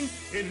financing,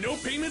 and no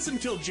payments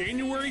until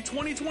January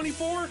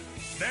 2024?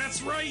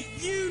 That's right,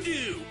 you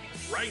do!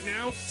 Right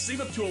now,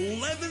 save up to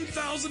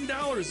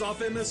 $11,000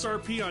 off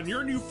MSRP on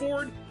your new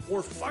Ford,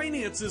 or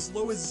finance as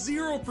low as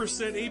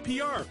 0%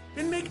 APR,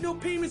 and make no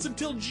payments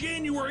until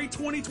January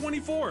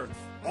 2024.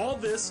 All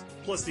this,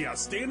 plus the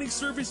outstanding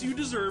service you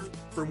deserve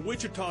from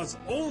Wichita's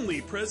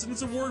only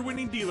President's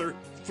Award-winning dealer,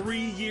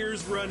 3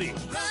 years running.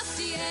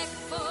 Rusty Eck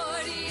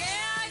Ford, yeah,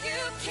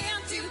 you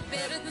can't do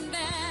better than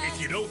that.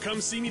 If you don't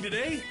come see me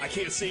today, I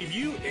can't save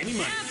you any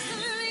money.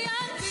 Absolutely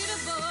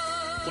unbeatable.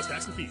 Plus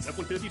tax and fees.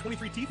 F-150,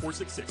 23T,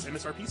 466.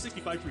 MSRP,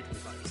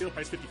 $65,325. Sale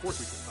price,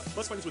 $54,325.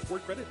 Plus finance with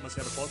Ford credit. Must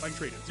have a qualifying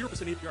trade-in.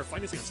 0% APR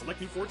financing on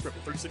select new Ford for up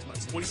to 36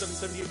 months.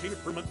 $27.78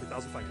 payment per month per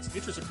thousand finance.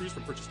 Interest accrues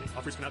from purchase date.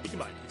 Offers cannot be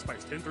combined.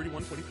 Expires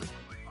 10/31/23.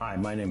 Hi,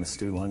 my name is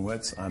Stu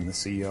Lungwitz. I'm the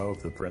CEO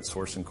of the Brent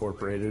Source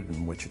Incorporated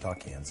in Wichita,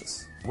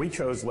 Kansas. We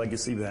chose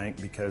Legacy Bank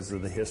because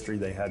of the history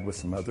they had with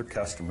some other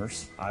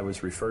customers. I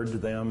was referred to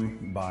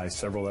them by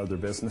several other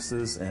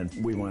businesses, and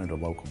we wanted a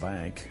local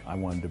bank. I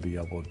wanted to be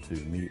able to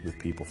meet with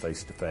people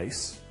face to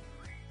face,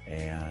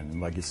 and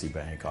Legacy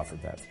Bank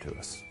offered that to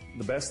us.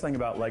 The best thing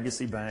about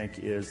Legacy Bank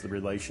is the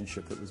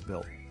relationship that was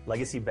built.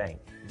 Legacy Bank,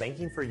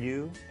 banking for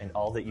you and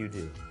all that you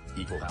do.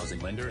 Equal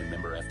housing lender and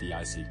member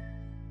FDIC.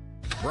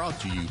 Brought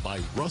to you by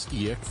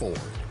Rusty Eck Ford.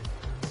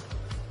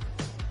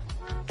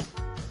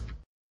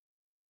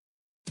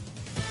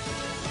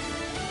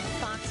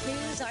 Fox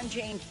News, I'm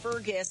Jane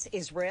Fergus.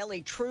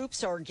 Israeli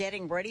troops are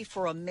getting ready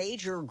for a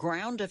major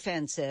ground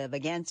offensive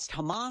against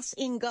Hamas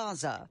in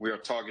Gaza. We are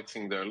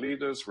targeting their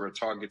leaders, we're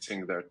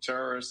targeting their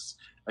terrorists,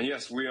 and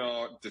yes, we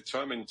are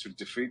determined to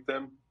defeat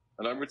them.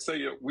 And I would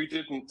say we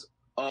didn't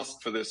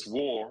ask for this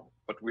war,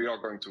 but we are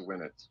going to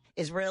win it.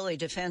 Israeli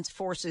Defense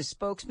Forces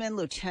spokesman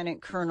Lieutenant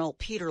Colonel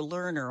Peter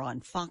Lerner on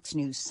Fox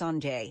News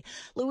Sunday.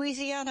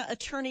 Louisiana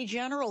Attorney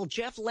General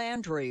Jeff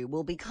Landry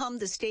will become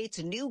the state's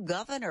new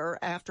governor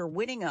after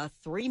winning a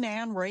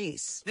 3-man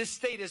race. This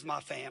state is my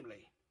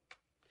family,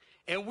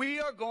 and we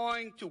are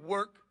going to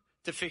work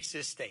to fix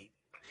this state.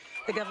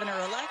 The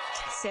governor-elect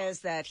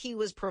says that he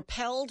was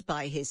propelled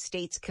by his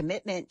state's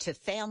commitment to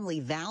family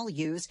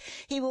values.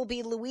 He will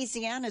be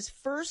Louisiana's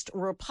first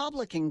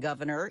Republican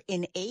governor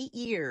in 8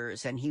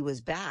 years, and he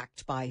was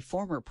backed by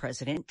former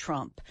President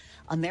Trump.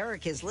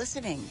 America's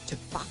listening to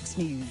Fox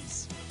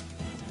News.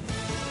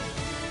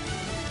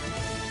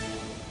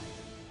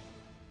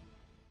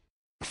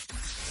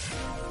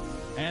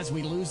 As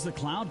we lose the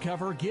cloud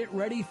cover, get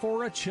ready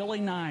for a chilly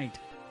night.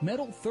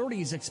 Middle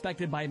 30s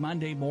expected by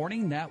Monday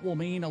morning. That will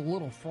mean a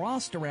little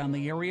frost around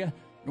the area.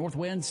 North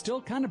wind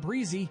still kind of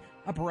breezy,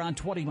 up around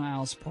 20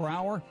 miles per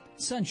hour.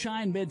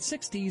 Sunshine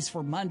mid-60s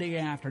for Monday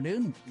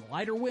afternoon.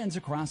 Lighter winds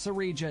across the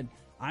region.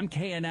 I'm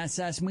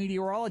KNSS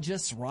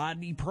meteorologist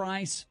Rodney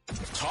Price.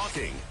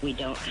 Talking. We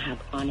don't have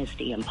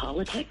honesty in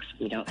politics.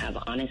 We don't have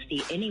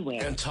honesty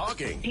anywhere. And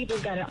talking. People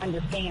got to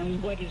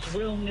understand what is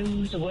real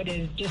news, what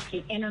is just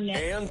the internet.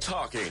 And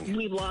talking.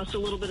 We've lost a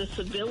little bit of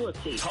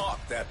civility.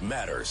 Talk that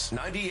matters.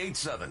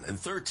 98.7 and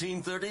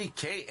 1330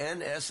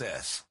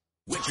 KNSS.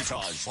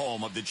 Wichita's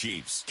home of the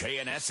Chiefs.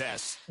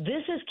 KNSS.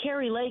 This is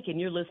Carrie Lake, and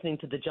you're listening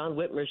to The John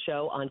Whitmer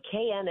Show on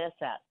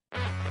KNSS.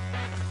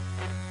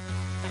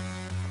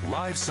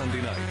 Live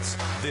Sunday nights,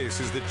 this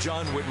is the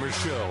John Whitmer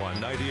Show on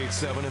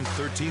 98.7 and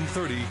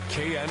 1330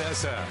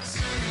 KNSS.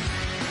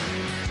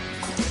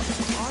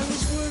 I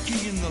was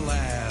working in the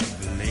lab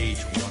late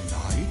one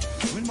night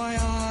when my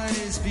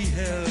eyes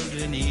beheld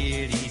an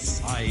eerie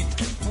sight.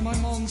 For my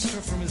monster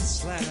from his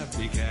slab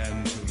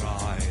began to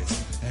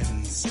rise,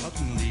 and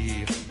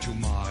suddenly, to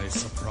my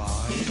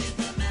surprise,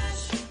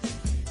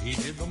 he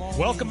did them all.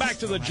 Welcome back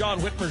to the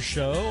John Whitmer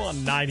Show on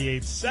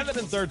 98.7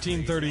 and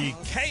 1330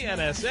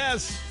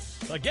 KNSS.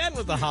 Again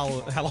with the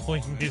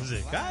Halloween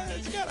music.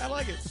 It's good. I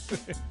like it.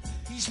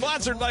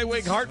 Sponsored by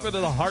Wake Hartman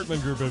and the Hartman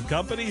Group of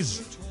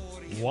Companies.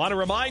 Want to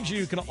remind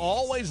you can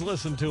always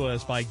listen to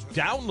us by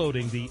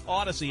downloading the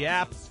Odyssey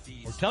app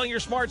or telling your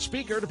smart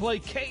speaker to play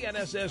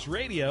KNSS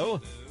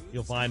Radio.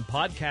 You'll find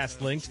podcast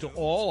links to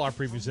all our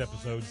previous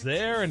episodes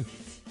there. And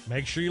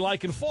make sure you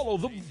like and follow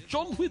the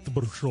John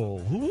Whitmer Show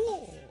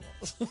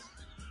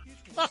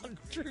on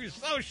True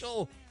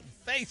Social,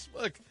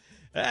 Facebook.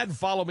 And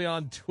follow me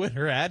on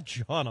Twitter at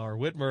John R.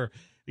 Whitmer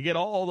to get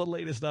all the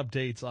latest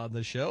updates on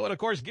the show. And, of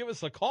course, give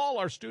us a call.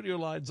 Our studio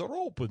lines are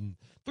open.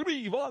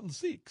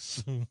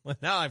 316.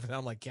 Now I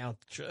sound like the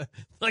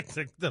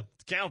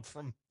Count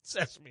from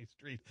Sesame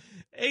Street.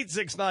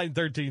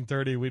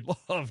 869-1330. We'd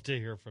love to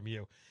hear from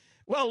you.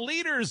 Well,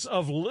 leaders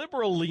of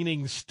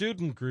liberal-leaning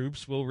student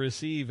groups will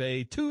receive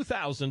a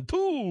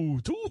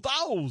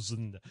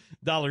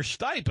 $2,000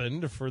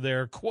 stipend for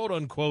their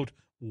quote-unquote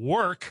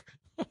work.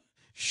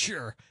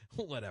 Sure,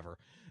 whatever.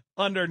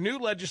 Under new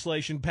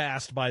legislation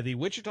passed by the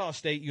Wichita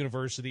State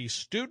University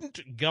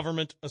Student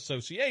Government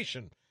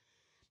Association,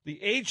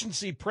 the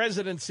Agency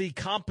Presidency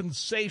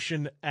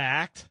Compensation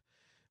Act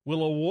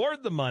will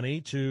award the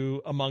money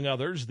to, among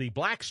others, the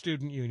Black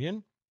Student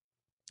Union,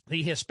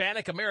 the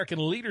Hispanic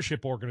American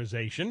Leadership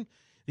Organization,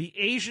 the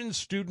Asian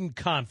Student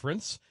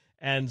Conference,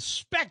 and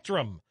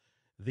Spectrum,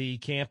 the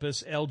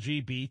campus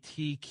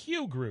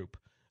LGBTQ group.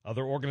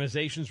 Other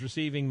organizations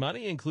receiving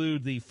money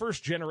include the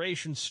First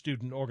Generation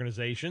Student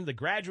Organization, the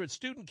Graduate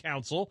Student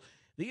Council,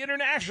 the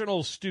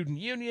International Student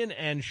Union,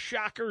 and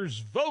Shockers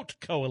Vote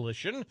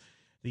Coalition.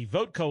 The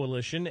Vote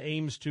Coalition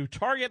aims to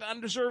target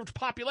underserved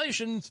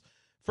populations,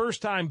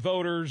 first-time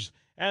voters,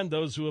 and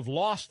those who have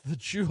lost the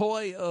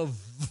joy of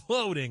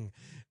voting.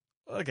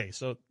 Okay,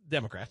 so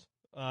Democrats.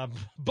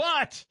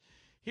 But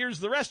here's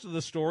the rest of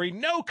the story.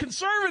 No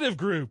conservative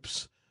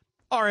groups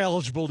are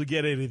eligible to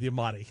get any of the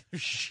money.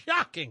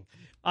 Shocking.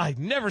 I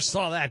never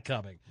saw that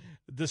coming,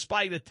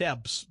 despite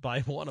attempts by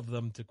one of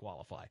them to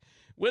qualify.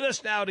 With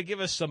us now to give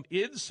us some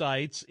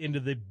insights into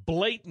the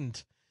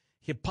blatant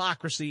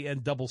hypocrisy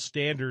and double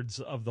standards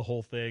of the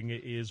whole thing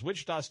is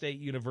Wichita State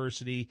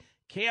University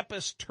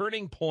Campus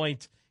Turning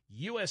Point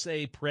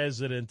USA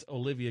President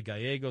Olivia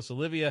Gallegos.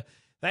 Olivia,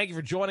 thank you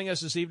for joining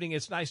us this evening.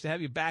 It's nice to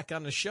have you back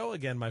on the show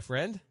again, my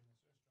friend.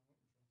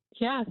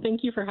 Yeah,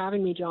 thank you for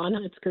having me, John.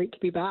 It's great to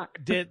be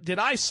back. Did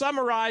I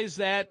summarize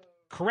that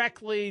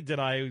correctly?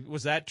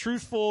 Was that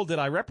truthful? Did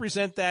I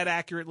represent that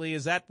accurately?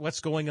 Is that what's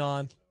going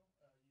on?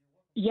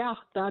 Yeah,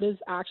 that is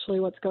actually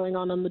what's going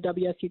on the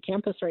WSU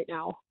campus right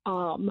now.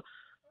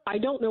 I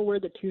don't know where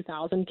the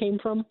 2,000 came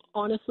from,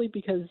 honestly,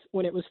 because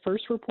when it was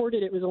first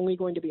reported, it was only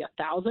going to be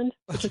 1,000,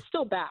 which is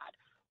still bad.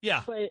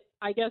 Yeah. But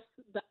I guess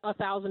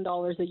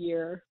 $1,000 a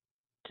year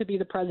to be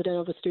the president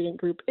of a student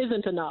group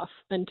isn't enough,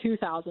 and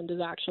 2,000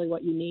 is actually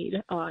what you need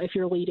if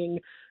you're leading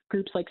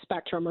groups like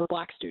Spectrum or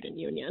Black Student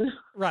Union.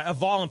 Right,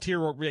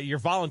 you're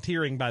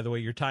volunteering, by the way,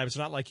 your time. It's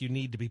not like you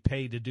need to be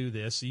paid to do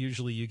this.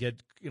 Usually you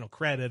get,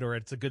 credit, or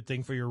it's a good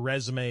thing for your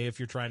resume if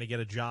you're trying to get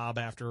a job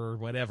after or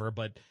whatever.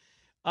 But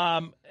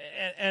and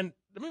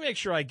let me make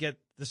sure I get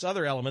this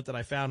other element that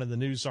I found in the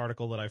news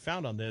article that I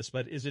found on this.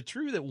 But is it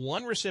true that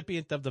one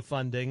recipient of the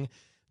funding,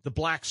 the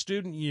Black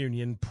Student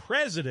Union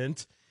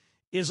president,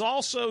 is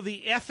also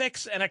the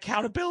ethics and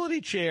accountability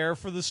chair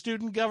for the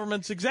student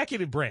government's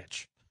executive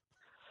branch?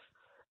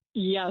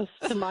 Yes,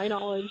 to my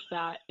knowledge,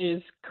 that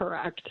is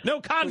correct.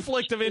 No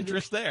conflict of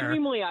interest there.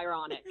 Extremely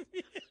ironic.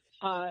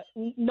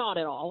 Not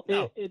at all.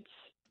 No. It's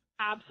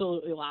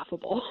absolutely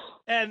laughable.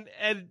 And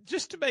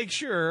just to make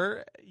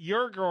sure,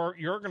 your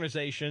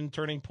organization,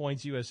 Turning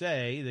Points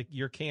USA,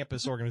 your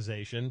campus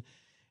organization,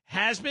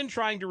 has been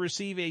trying to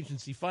receive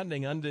agency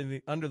funding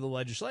under the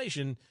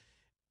legislation.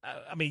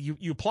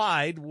 You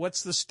applied.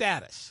 What's the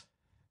status?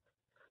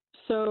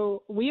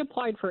 So we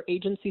applied for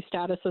agency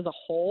status as a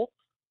whole.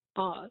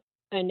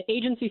 And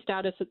agency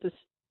status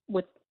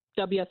with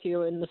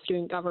WSU and the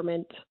student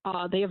government,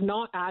 they have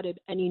not added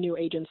any new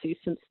agencies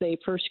since they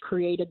first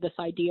created this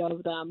idea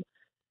of them.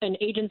 And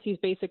agencies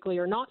basically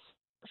are not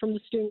from the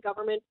student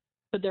government,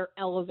 but they're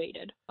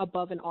elevated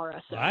above an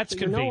RSO. Well, that's so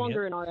convenient. You're no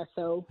longer an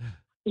RSO.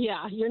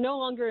 Yeah, you're no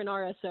longer an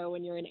RSO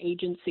when you're an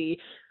agency.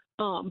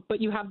 But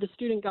you have the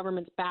student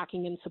government's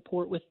backing and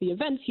support with the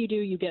events you do.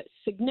 You get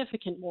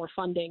significant more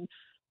funding.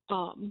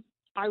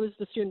 I was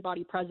the student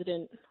body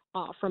president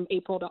from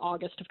April to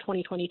August of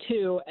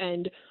 2022,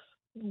 and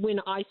when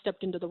I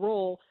stepped into the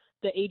role,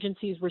 the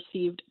agencies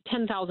received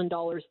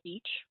 $10,000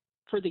 each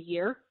for the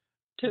year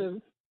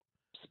to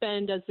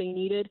spend as they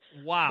needed.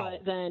 Wow.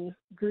 But then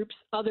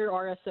other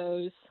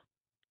RSOs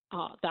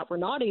that were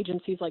not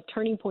agencies like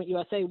Turning Point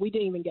USA, we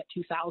didn't even get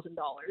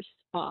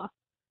 $2,000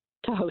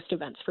 to host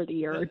events for the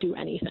year or do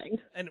anything.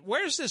 And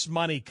where's this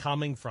money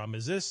coming from?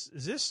 Is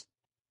this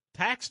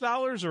tax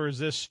dollars or is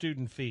this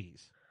student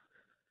fees?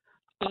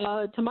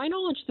 To my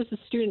knowledge, this is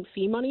student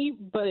fee money,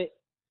 but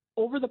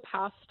over the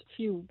past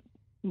few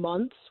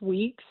months,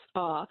 weeks,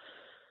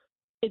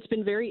 it's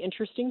been very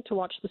interesting to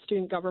watch the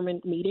student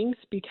government meetings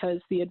because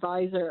the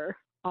advisor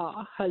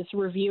has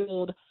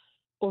revealed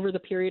over the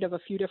period of a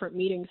few different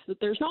meetings that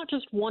there's not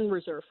just one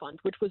reserve fund,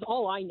 which was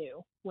all I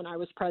knew when I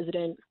was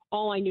president.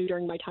 All I knew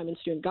during my time in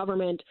student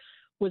government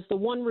was the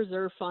one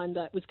reserve fund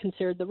that was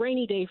considered the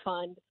rainy day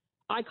fund.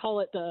 I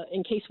call it the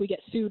in case we get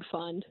sued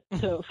fund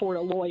to afford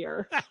a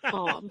lawyer.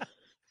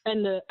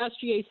 And the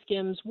SGA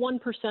skims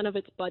 1% of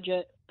its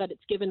budget that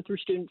it's given through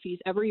student fees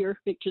every year.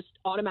 It just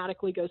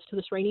automatically goes to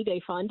this rainy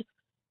day fund.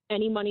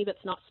 Any money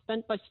that's not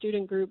spent by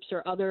student groups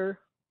or other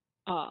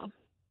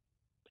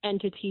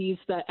entities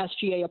that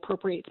SGA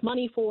appropriates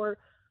money for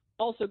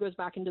also goes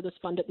back into this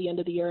fund at the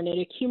end of the year, and it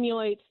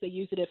accumulates. They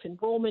use it if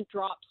enrollment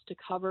drops to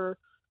cover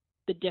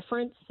the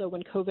difference. So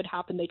when COVID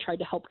happened, they tried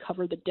to help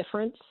cover the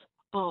difference.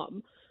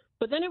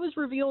 But then it was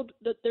revealed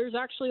that there's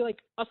actually like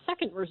a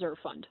second reserve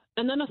fund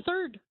and then a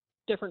third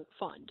different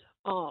fund.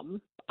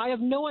 I have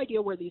no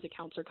idea where these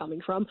accounts are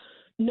coming from,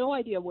 no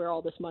idea where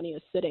all this money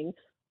is sitting.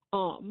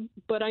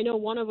 But I know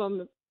one of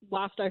them,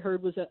 last I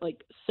heard, was at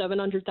like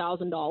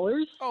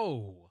 $700,000.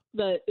 Oh.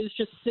 That is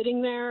just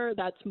sitting there.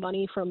 That's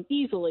money from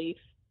easily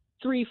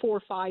 3,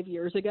 4, 5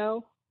 years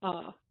ago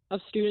of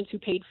students who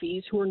paid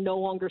fees who are no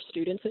longer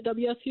students at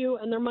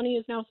WSU, and their money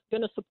is now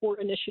going to support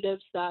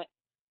initiatives that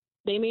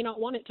they may not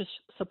want it to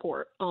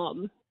support.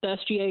 The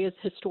SGA is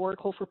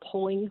historical for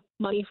pulling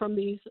money from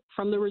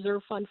the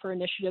reserve fund for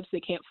initiatives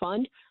they can't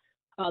fund.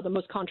 The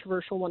most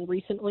controversial one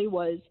recently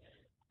was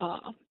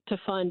to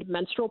fund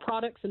menstrual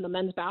products in the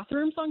men's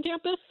bathrooms on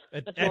campus.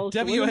 At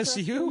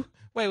WSU?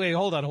 Wait,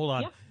 hold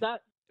on. Yeah,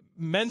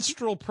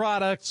 menstrual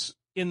products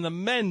in the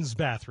men's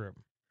bathroom.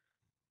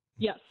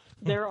 Yes,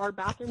 there are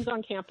bathrooms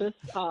on campus.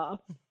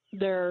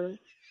 There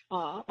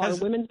are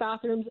women's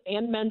bathrooms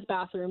and men's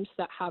bathrooms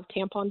that have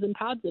tampons and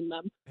pads in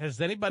them. Has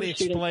anybody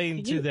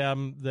explained to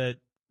them that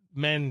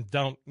men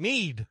don't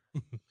need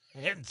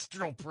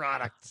menstrual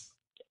products?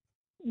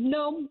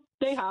 No,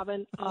 they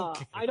haven't.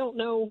 Okay. I don't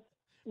know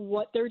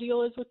what their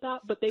deal is with that,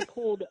 but they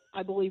pulled,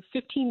 I believe,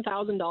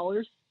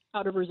 $15,000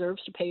 out of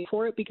reserves to pay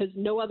for it because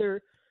no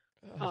other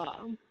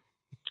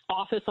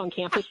office on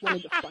campus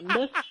wanted to fund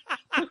this.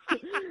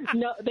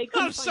 No, they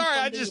couldn't. I'm sorry,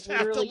 I just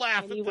have to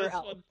laugh at this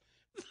else. one.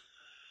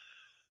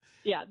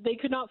 Yeah, they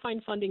could not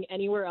find funding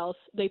anywhere else.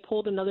 They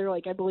pulled another,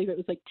 I believe it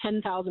was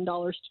 $10,000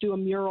 to do a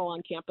mural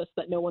on campus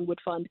that no one would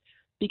fund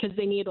because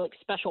they needed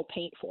special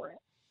paint for it.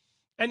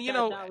 And,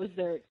 that was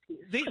their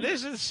excuse.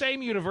 These are the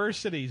same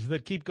universities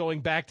that keep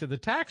going back to the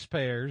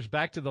taxpayers,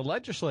 back to the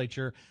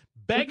legislature,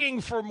 begging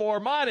for more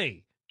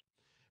money.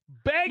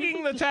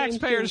 Begging the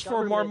taxpayers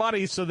for more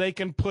money so they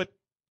can put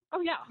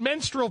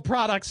menstrual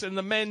products in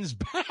the men's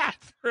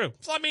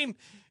bathrooms. I mean,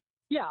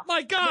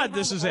 my God,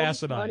 this is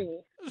asinine.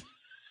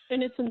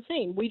 And it's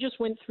insane. We just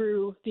went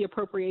through the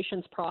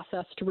appropriations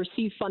process to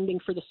receive funding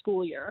for the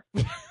school year.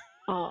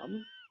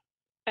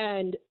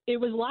 And it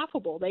was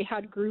laughable. They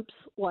had groups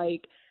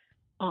like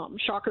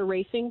Shocker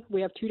Racing.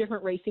 We have 2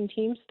 different racing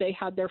teams. They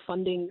had their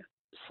funding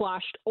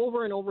slashed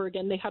over and over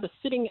again. They had a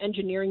sitting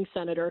engineering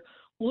senator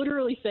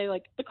literally say,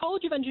 the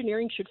College of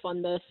Engineering should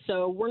fund this,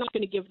 so we're not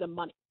going to give them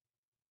money.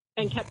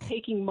 And kept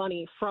taking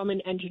money from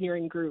an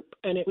engineering group.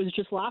 And it was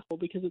just laughable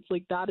because it's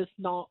that is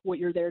not what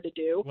you're there to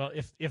do. Well,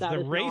 if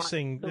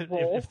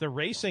the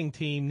racing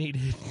team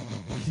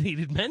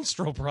needed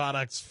menstrual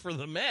products for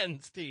the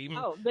men's team.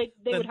 Oh, they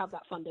would have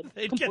that funded.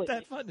 They'd completely. get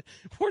that funded.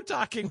 We're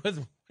talking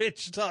with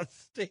Wichita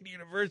State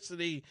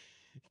University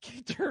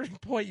Turning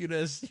Point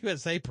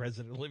USA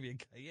President Olivia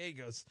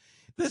Gallegos.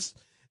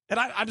 And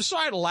I'm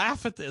sorry to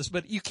laugh at this,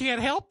 but you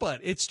can't help but.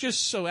 It's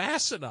just so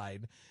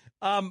asinine.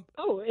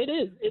 It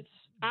is. It's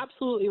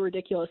absolutely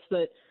ridiculous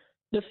that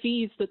the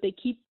fees that they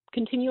keep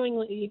continuing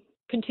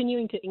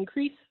to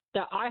increase,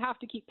 that I have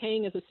to keep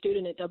paying as a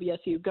student at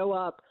WSU, go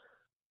up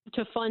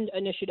to fund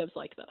initiatives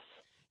like this.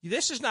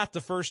 This is not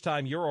the first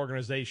time your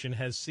organization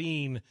has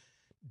seen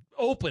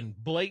open,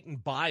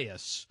 blatant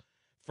bias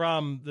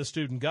from the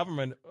student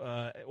government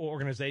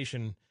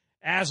organization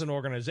as an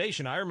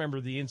organization. I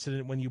remember the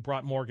incident when you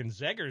brought Morgan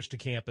Zeggers to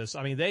campus.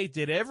 I mean, they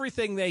did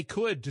everything they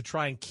could to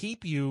try and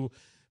keep you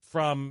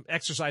from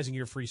exercising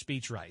your free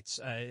speech rights.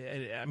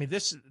 I mean,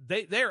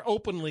 they're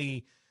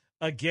openly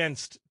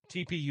against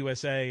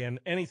TPUSA and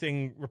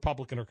anything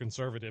Republican or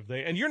conservative.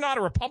 And you're not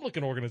a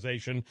Republican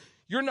organization.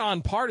 You're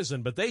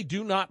nonpartisan, but they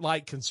do not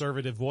like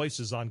conservative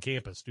voices on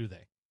campus, do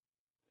they?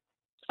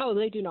 Oh,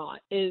 they do not.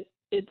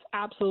 It's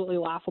absolutely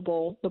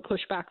laughable, the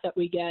pushback that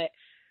we get.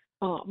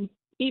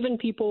 Even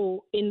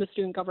people in the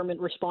student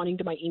government responding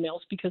to my emails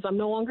because I'm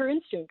no longer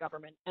in student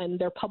government and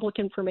their public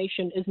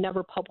information is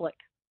never public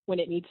when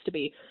it needs to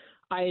be.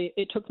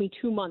 It took me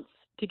 2 months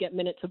to get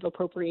minutes of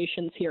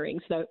appropriations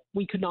hearings that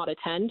we could not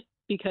attend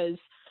because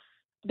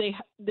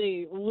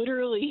they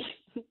literally,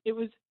 it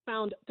was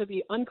found to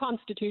be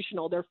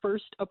unconstitutional, their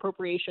first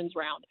appropriations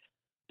round,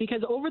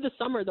 because over the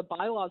summer, the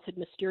bylaws had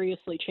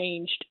mysteriously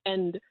changed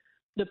and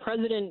the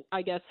president,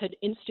 I guess, had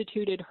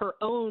instituted her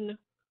own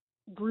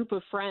group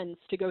of friends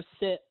to go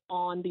sit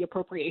on the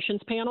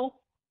appropriations panel.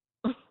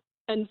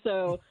 And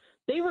so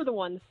they were the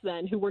ones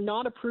then who were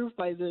not approved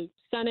by the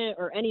Senate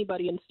or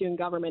anybody in student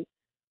government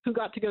who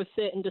got to go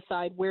sit and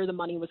decide where the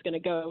money was going to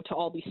go to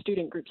all these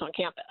student groups on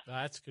campus.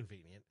 That's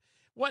convenient.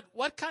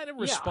 What kind of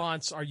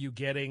response are you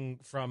getting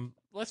from,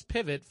 let's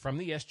pivot from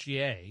the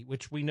SGA,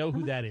 which we know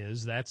who that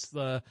is. That's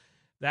the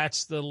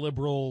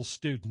liberal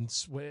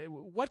students.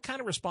 What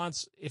kind of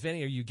response, if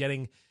any, are you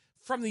getting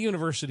from the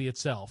university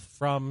itself,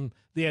 from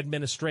the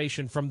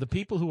administration, from the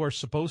people who are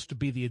supposed to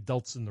be the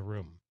adults in the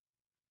room?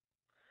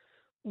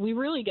 We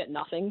really get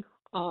nothing.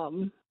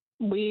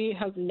 We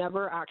have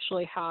never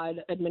actually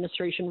had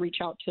administration reach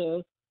out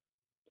to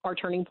our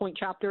Turning Point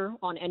chapter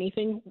on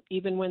anything,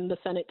 even when the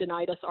Senate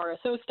denied us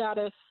RSO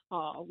status,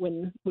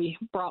 when we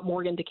brought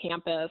Morgan to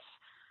campus.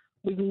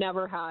 We've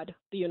never had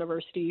the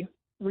university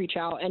reach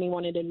out,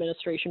 anyone in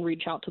administration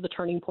reach out to the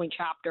Turning Point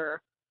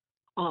chapter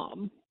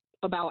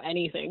about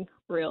anything,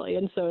 really.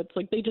 And so it's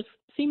like they just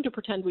seem to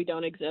pretend we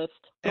don't exist.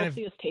 They'll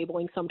see us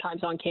tabling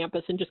sometimes on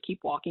campus and just keep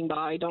walking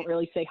by, don't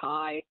really say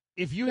hi.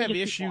 If you have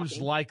issues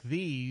like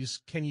these,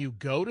 can you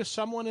go to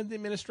someone in the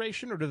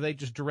administration, or do they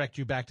just direct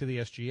you back to the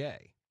SGA?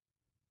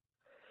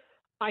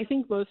 I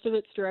think most of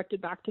it's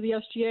directed back to the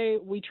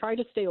SGA. We try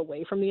to stay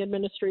away from the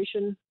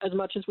administration as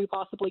much as we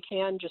possibly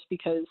can just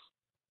because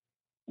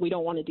we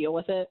don't want to deal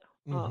with it.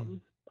 Mm-hmm.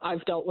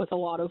 I've dealt with a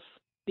lot of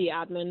the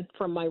admin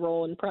from my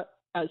role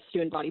as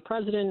student body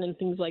president and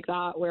things like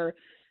that, where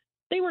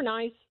they were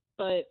nice,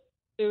 but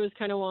it was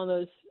kind of one of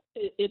those,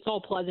 it's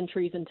all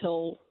pleasantries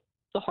until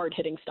the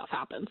hard-hitting stuff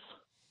happens.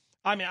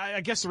 I mean, I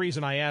guess the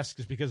reason I ask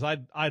is because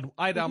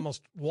I'd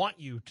almost want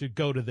you to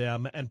go to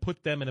them and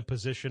put them in a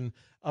position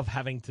of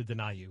having to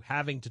deny you,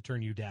 having to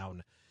turn you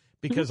down,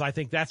 because I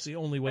think that's the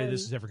only way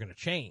this is ever going to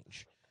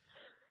change.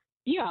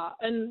 Yeah,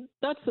 and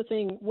that's the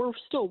thing. We're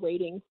still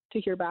waiting to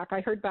hear back.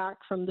 I heard back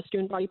from the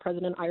student body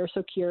president, Iris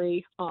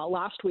Okiri,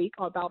 last week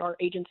about our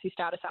agency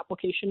status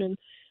application, and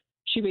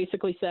she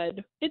basically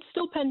said, it's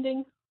still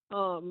pending.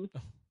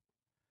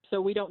 So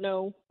we don't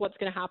know what's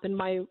going to happen.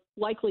 My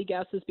likely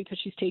guess is because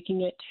she's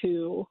taking it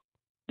to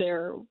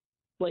their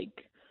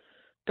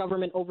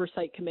government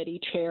oversight committee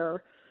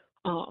chair,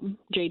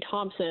 Jay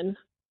Thompson,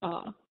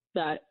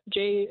 that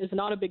Jay is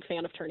not a big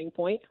fan of Turning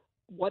Point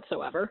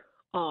whatsoever,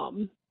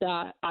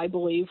 that I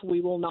believe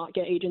we will not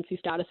get agency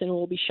status and it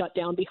will be shut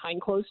down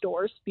behind closed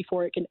doors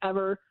before it can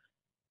ever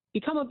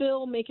become a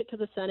bill, make it to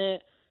the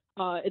Senate.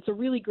 It's a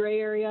really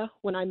gray area.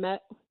 When I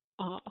met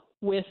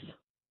with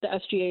the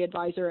SGA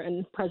advisor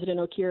and President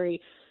Okiri,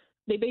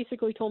 they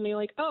basically told me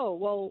oh,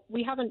 well,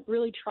 we haven't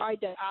really tried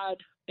to add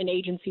an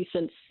agency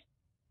since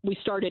we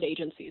started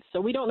agencies.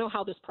 So we don't know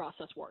how this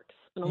process works.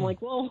 And I'm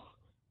well,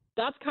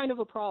 that's kind of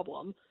a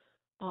problem.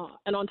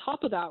 And on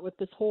top of that, with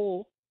this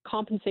whole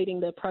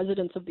compensating the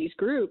presidents of these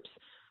groups,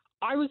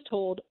 I was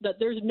told that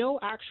there's no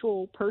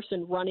actual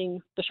person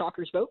running the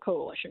Shockers Vote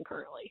Coalition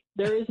currently.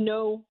 There is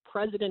no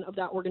president of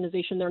that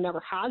organization. There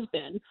never has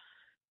been.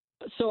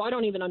 So I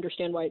don't even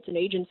understand why it's an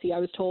agency. I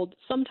was told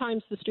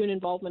sometimes the Student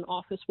Involvement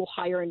Office will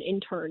hire an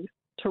intern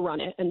to run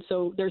it. And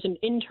so there's an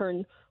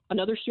intern,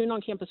 another student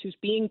on campus who's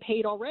being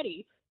paid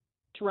already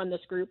to run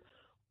this group,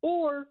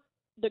 or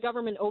the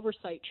government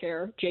oversight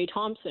chair, Jay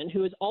Thompson,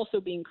 who is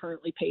also being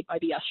currently paid by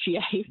the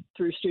SGA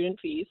through student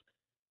fees,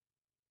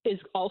 is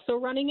also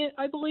running it,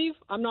 I believe.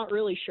 I'm not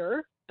really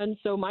sure. And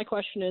so my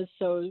question is,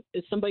 so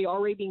is somebody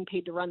already being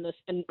paid to run this,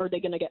 and are they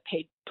going to get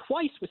paid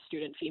twice with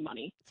student fee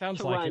money to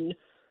run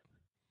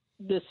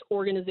this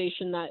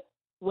organization that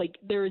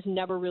there has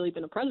never really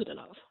been a president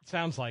of?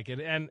 Sounds like it.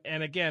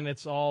 And again,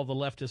 it's all the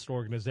leftist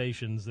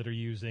organizations that are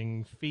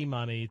using fee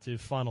money to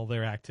funnel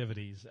their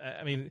activities.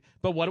 I mean,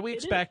 but what do we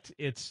expect?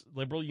 It's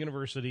liberal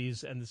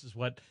universities, and this is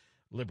what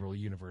liberal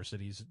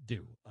universities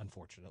do,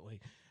 unfortunately.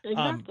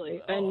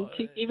 Exactly. And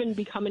to even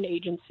become an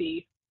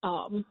agency,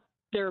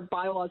 their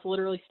bylaws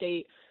literally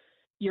state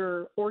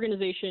your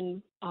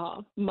organization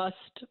must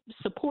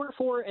support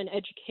for and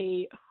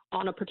educate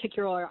on a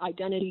particular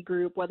identity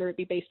group, whether it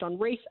be based on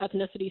race,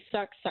 ethnicity,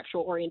 sex,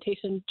 sexual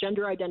orientation,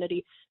 gender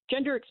identity,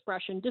 gender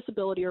expression,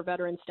 disability, or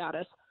veteran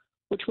status,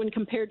 which when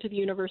compared to the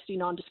University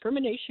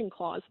Non-Discrimination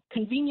Clause,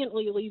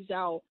 conveniently leaves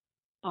out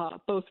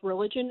both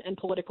religion and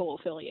political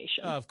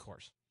affiliation. Of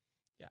course.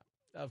 Yeah,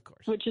 of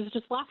course. Which is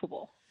just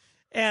laughable.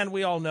 And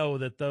we all know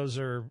that those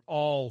are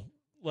all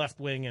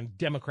left-wing and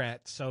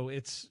Democrat, so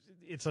it's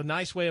a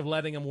nice way of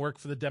letting them work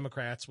for the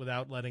Democrats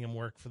without letting them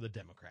work for the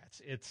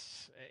Democrats.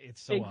 It's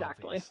so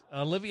exactly obvious.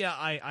 Olivia,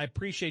 I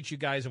appreciate you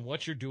guys and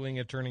what you're doing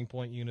at Turning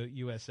Point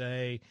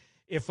USA.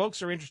 If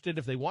folks are interested,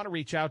 if they want to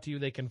reach out to you,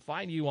 they can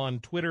find you on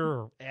Twitter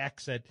or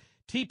X at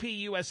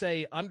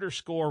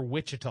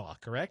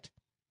TPUSA_Wichita, correct?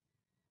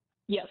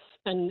 Yes,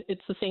 and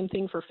it's the same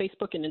thing for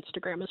Facebook and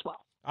Instagram as well.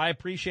 I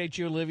appreciate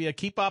you, Olivia.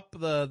 Keep up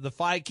the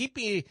fight. Keep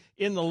me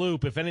in the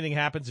loop if anything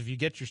happens, if you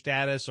get your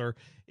status or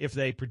if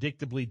they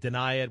predictably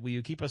deny it. Will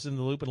you keep us in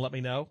the loop and let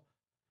me know?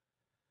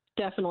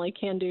 Definitely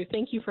can do.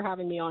 Thank you for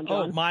having me on,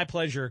 John. Oh, my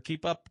pleasure.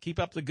 Keep up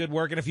the good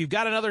work. And if you've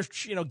got another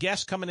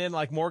guest coming in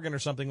like Morgan or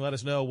something, let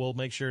us know. We'll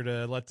make sure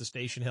to let the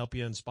station help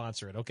you and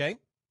sponsor it, okay?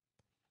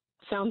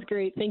 Sounds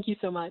great. Thank you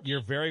so much.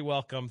 You're very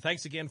welcome.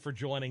 Thanks again for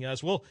joining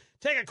us. We'll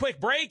take a quick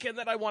break, and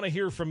then I want to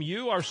hear from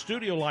you. Our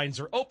studio lines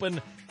are open.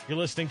 You're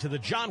listening to The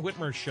John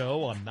Whitmer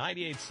Show on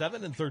 98.7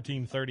 and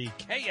 1330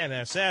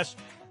 KNSS,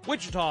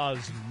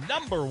 Wichita's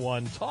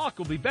 #1 talk.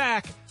 We'll be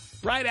back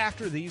right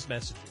after these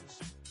messages.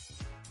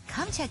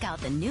 Come check out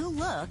the new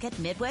look at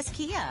Midwest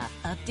Kia.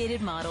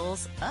 Updated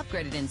models,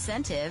 upgraded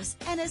incentives,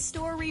 and a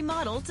store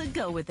remodel to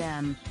go with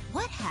them.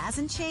 What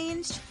hasn't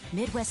changed?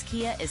 Midwest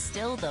Kia is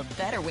still the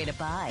better way to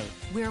buy.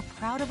 We're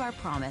proud of our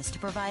promise to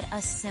provide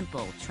a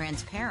simple,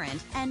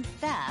 transparent, and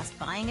fast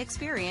buying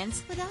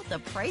experience without the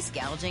price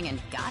gouging and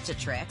gotcha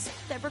tricks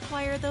that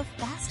require the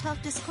fast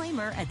talk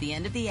disclaimer at the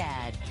end of the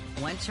ad.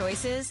 Want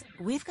choices?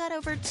 We've got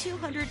over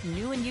 200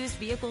 new and used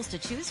vehicles to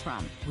choose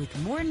from, with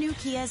more new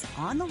Kias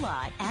on the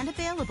lot and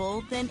available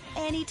than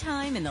any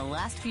time in the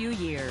last few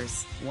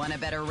years. Want a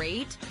better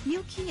rate?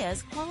 New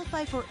Kias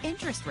qualify for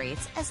interest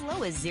rates as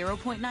low as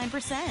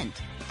 0.9%.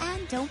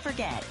 And don't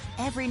forget,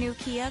 every new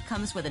Kia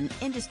comes with an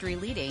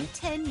industry-leading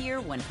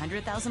 10-year,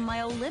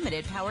 100,000-mile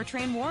limited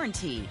powertrain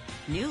warranty.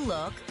 New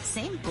look,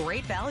 same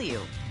great value.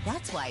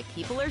 That's why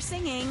people are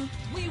singing,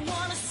 "We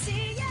want to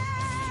see ya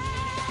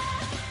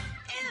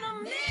in a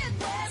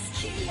Midwest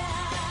Kia."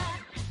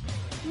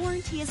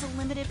 Warranty is a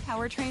limited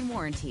powertrain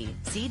warranty.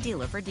 See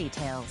dealer for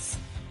details.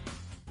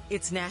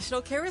 It's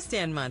National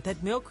Karastan Month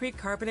at Mill Creek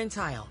Carpet and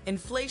Tile.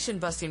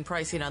 Inflation-busting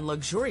pricing on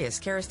luxurious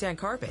Karastan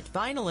carpet,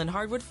 vinyl, and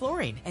hardwood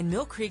flooring. And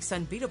Mill Creek's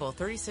unbeatable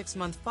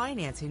 36-month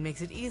financing makes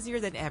it easier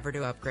than ever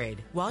to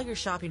upgrade. While you're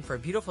shopping for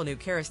beautiful new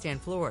Karastan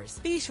floors,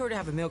 be sure to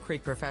have a Mill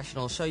Creek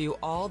professional show you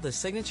all the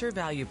signature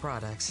value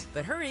products.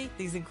 But hurry,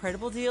 these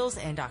incredible deals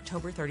end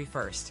October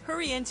 31st.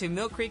 Hurry into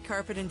Mill Creek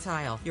Carpet and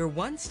Tile, your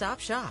one-stop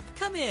shop.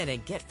 Come in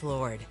and get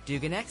floored.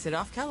 Dugan exit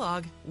off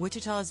Kellogg,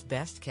 Wichita's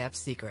best-kept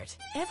secret.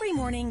 Every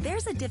morning,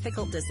 there's a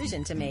difficult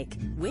decision to make.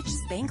 Which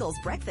Spangles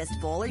breakfast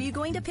bowl are you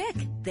going to pick?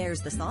 There's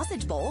the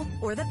sausage bowl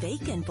or the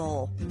bacon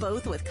bowl,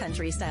 both with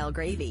country-style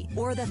gravy,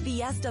 or the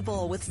fiesta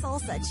bowl with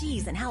salsa,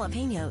 cheese, and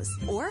jalapenos,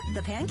 or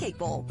the pancake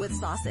bowl with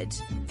sausage.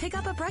 Pick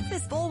up a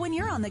breakfast bowl when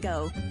you're on the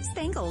go.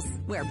 Spangles,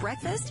 where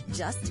breakfast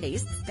just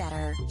tastes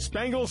better.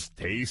 Spangles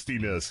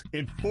tastiness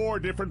in 4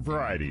 different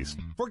varieties.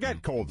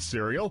 Forget cold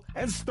cereal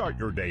and start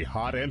your day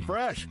hot and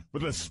fresh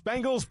with a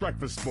Spangles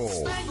breakfast bowl.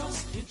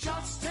 Spangles, it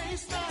just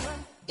tastes better.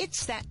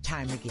 It's that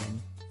time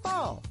again.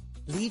 Fall.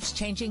 Leaves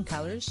changing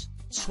colors,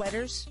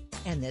 sweaters,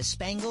 and the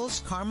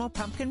Spangles Caramel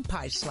Pumpkin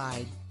Pie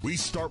Slide. We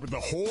start with a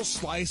whole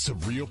slice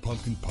of real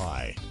pumpkin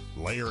pie.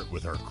 Layer it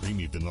with our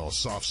creamy vanilla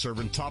soft serve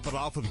and top it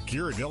off with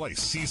Ghirardelli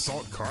sea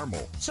salt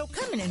caramel. So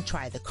come in and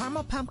try the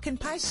Caramel Pumpkin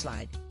Pie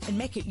Slide and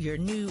make it your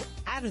new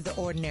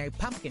out-of-the-ordinary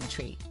pumpkin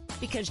treat.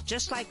 Because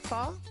just like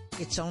fall,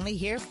 it's only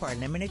here for a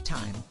limited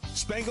time.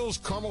 Spangles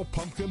Caramel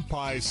Pumpkin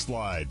Pie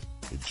Slide.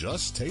 It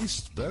just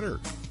tastes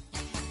better.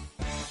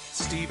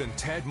 Steve and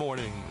Ted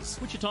Mornings.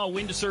 Wichita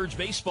Wind Surge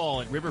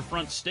Baseball at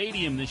Riverfront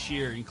Stadium this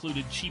year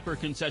included cheaper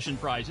concession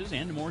prizes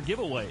and more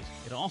giveaways.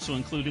 It also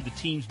included the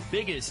team's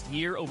biggest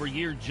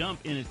year-over-year jump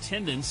in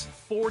attendance,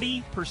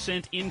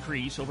 40%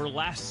 increase over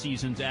last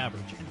season's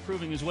average. And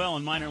proving as well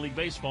in minor league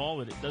baseball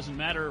that it doesn't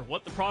matter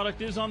what the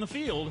product is on the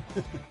field.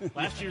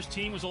 Last year's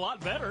team was a lot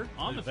better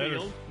on the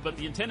field, but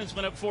the attendance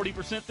went up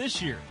 40%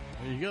 this year.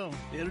 There you go.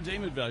 The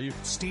entertainment value.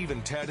 Steve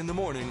and Ted in the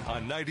morning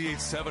on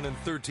 98.7 and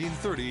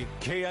 1330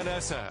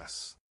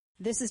 KNSS.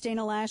 This is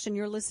Dana Lash, and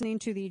you're listening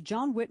to the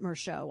John Whitmer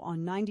Show on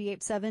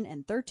 98.7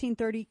 and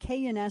 1330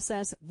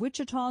 KNSS,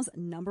 Wichita's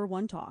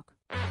 #1 talk.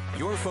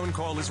 Your phone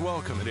call is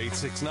welcome at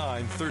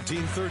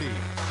 869-1330.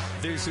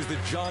 This is the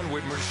John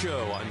Whitmer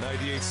Show on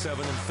 98.7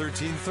 and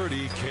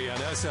 1330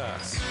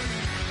 KNSS.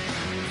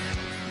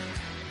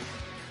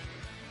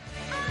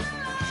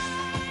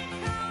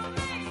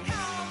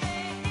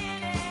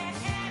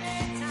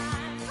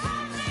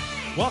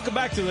 Welcome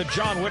back to the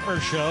John Whitmer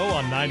Show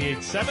on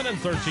 98.7 and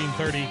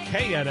 1330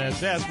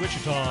 KNSS,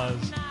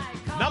 Wichita's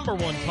Number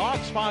One Talk,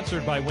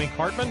 sponsored by Wink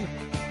Hartman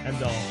and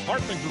the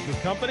Hartman Group of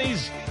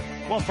Companies.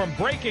 Well, from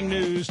breaking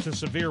news to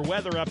severe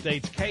weather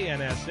updates,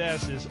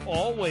 KNSS is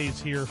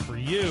always here for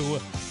you.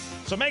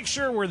 So make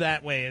sure we're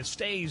that way. It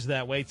stays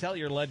that way. Tell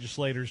your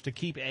legislators to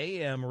keep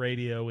AM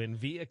radio in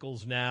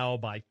vehicles now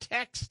by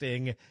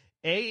texting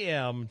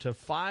AM to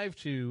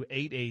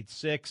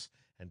 52886,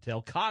 and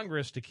tell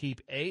Congress to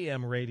keep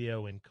AM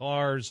radio in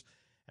cars.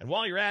 And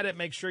while you're at it,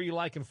 make sure you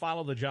like and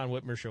follow the John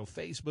Whitmer Show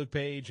Facebook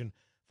page, and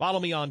follow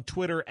me on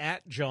Twitter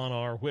at John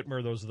R.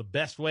 Whitmer. Those are the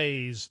best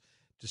ways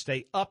to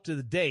stay up to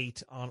the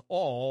date on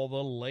all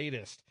the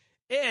latest.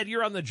 Ed,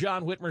 you're on the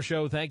John Whitmer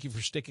Show. Thank you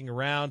for sticking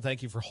around.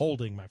 Thank you for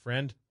holding, my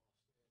friend.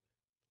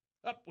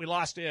 Oh, we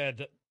lost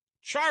Ed.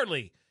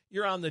 Charlie,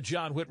 you're on the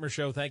John Whitmer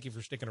Show. Thank you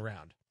for sticking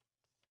around.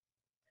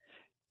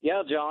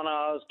 Yeah, John,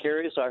 I was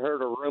curious. I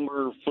heard a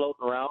rumor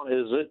floating around.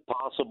 Is it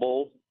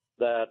possible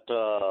that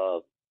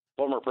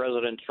former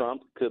President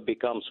Trump could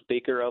become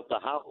Speaker of the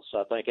House?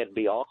 I think it'd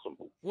be awesome.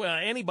 Well,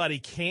 anybody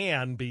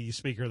can be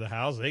Speaker of the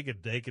House. They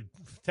could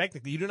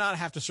technically. You do not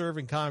have to serve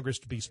in Congress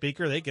to be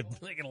Speaker. They could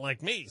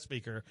elect me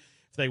Speaker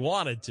if they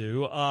wanted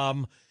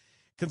to.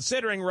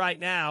 Considering right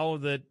now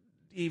that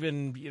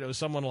even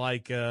someone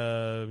like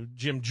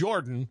Jim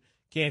Jordan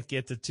can't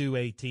get to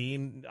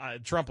 218,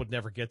 Trump would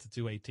never get to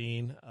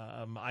 218.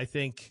 I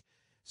think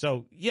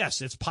so.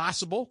 Yes, it's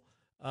possible.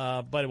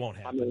 But it won't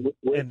happen. I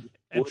mean,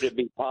 would it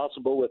be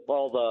possible with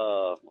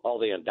all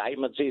the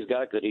indictments he's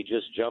got? Could he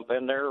just jump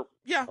in there?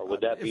 Yeah. Or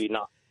would that be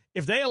not?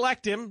 If they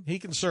elect him, he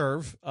can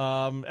serve.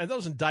 And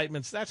those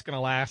indictments, that's going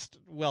to last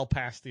well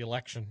past the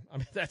election. I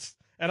mean,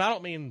 and I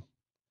don't mean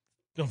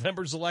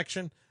November's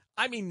election.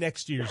 I mean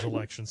next year's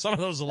election. Some of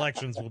those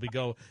elections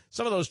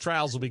some of those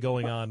trials will be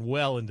going on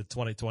well into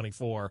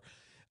 2024.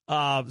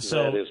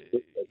 So,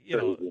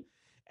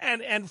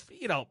 And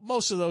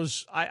most of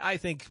those, I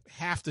think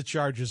half the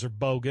charges are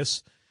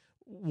bogus.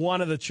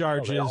 One of the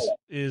charges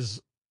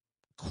is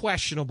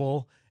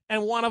questionable,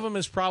 and one of them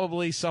is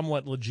probably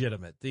somewhat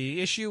legitimate.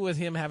 The issue with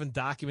him having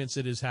documents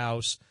at his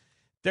house,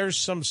 there's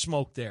some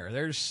smoke there.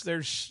 There's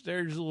a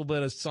little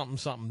bit of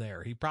something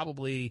there. He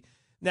probably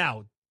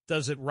now,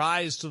 does it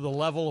rise to the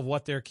level of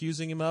what they're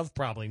accusing him of?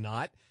 Probably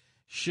not.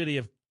 Should he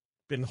have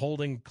been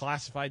holding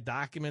classified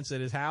documents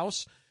at his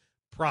house?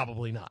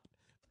 Probably not.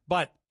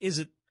 But does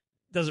it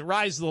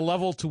rise to the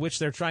level to which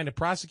they're trying to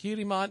prosecute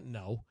him on?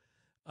 No.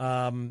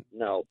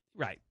 No.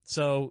 Right.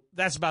 So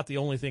that's about the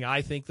only thing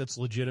I think that's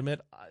legitimate.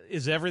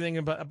 Is everything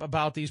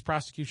about these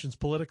prosecutions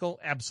political?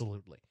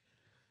 Absolutely.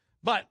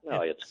 But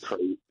no, it's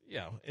crazy.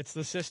 It's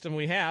the system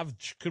we have.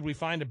 Could we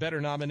find a better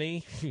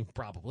nominee?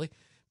 Probably.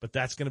 But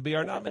that's going to be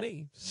our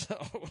nominee. So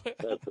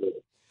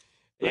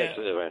That's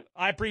it, man.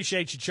 I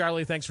appreciate you,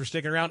 Charlie. Thanks for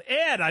sticking around.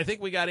 Ed, I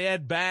think we got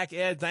Ed back.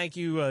 Ed, thank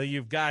you.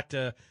 You've got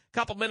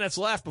couple minutes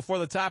left before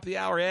the top of the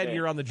hour. Ed,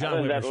 you're on the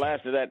John Whitmer Show. That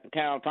last of that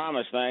Cal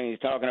Thomas thing he's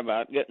talking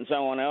about, getting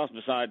someone else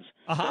besides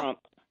Trump,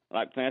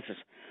 like Pence.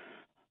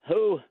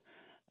 Who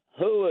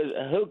is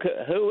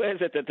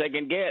it that they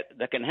can get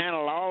that can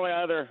handle all the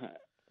other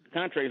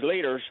countries'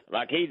 leaders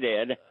like he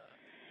did?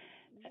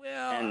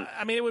 Well,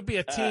 I mean, it would be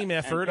a team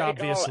effort,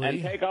 obviously.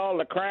 And take all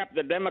the crap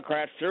the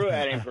Democrats threw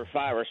at him for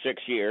 5 or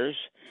 6 years.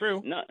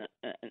 True.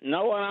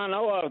 No one I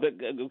know of that's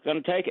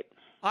going to take it.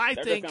 They're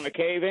just going to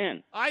cave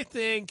in. I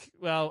think,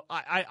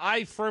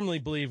 I firmly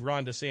believe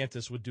Ron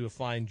DeSantis would do a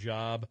fine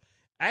job.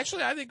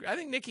 Actually, I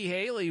think Nikki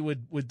Haley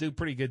would do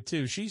pretty good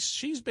too.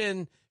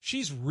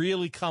 She's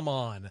really come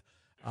on.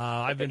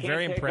 I've been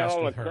very impressed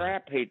with her. All the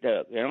crap he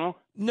took,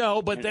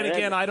 No, but then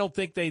again, I don't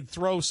think they'd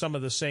throw some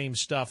of the same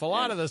stuff. A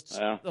lot of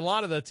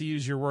the, to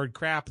use your word,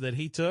 crap that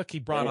he took, he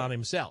brought on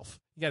himself.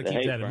 You got to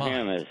keep that in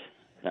mind.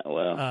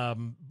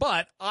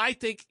 But I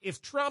think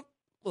if Trump,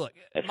 look,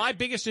 my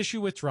biggest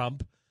issue with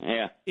Trump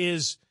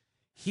is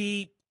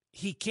he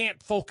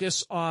can't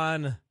focus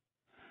on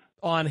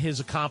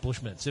his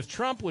accomplishments. If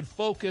Trump would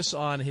focus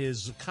on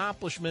his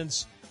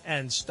accomplishments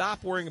and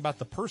stop worrying about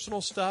the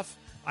personal stuff,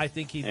 I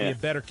think he'd be a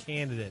better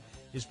candidate.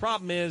 His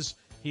problem is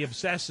he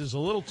obsesses a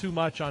little too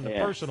much on the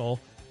personal,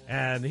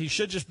 and he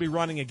should just be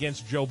running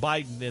against Joe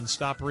Biden and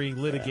stop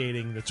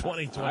relitigating the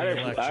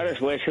 2020 election. I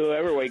just wish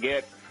whoever we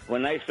get,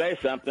 when they say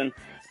something,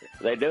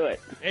 they do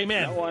it.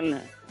 Amen.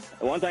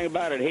 One thing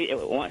about it,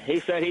 he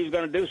said he was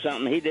going to do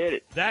something. He did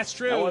it. That's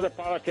true. No other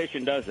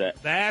politician does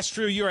that. That's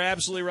true. You're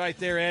absolutely right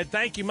there, Ed.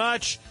 Thank you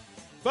much.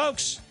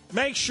 Folks,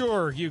 make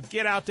sure you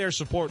get out there,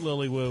 support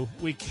Lily Wu.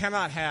 We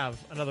cannot have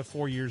another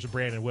 4 years of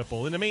Brandon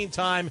Whipple. In the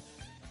meantime,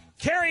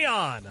 carry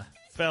on,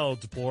 fellow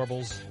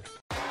deplorables.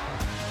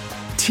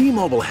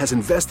 T-Mobile has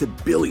invested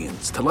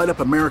billions to light up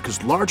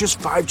America's largest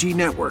 5G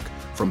network,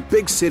 from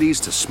big cities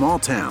to small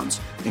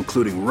towns,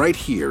 including right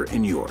here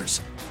in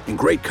yours. And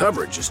great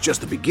coverage is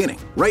just the beginning.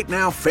 Right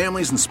now,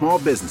 families and small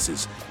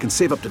businesses can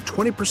save up to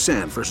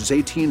 20% versus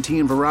AT&T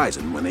and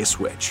Verizon when they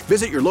switch.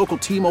 Visit your local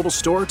T-Mobile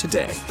store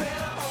today.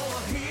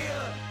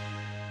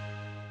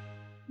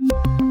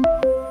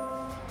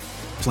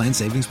 Plan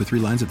savings with 3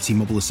 lines of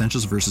T-Mobile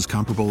Essentials versus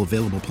comparable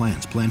available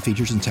plans. Plan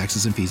features and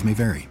taxes and fees may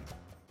vary.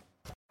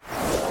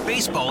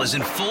 Baseball is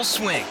in full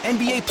swing.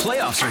 NBA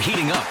playoffs are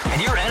heating up, and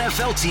your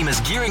NFL team is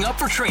gearing up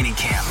for training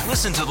camp.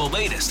 Listen to the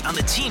latest on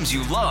the teams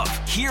you love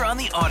here on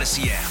the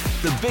Odyssey app.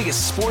 The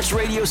biggest sports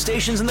radio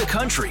stations in the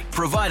country,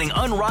 providing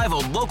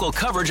unrivaled local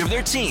coverage of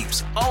their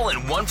teams, all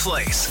in one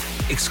place.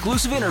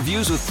 Exclusive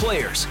interviews with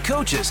players,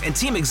 coaches, and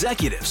team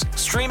executives,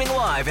 streaming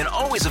live and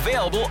always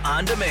available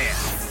on demand.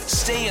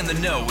 Stay in the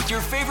know with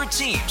your favorite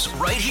teams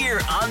right here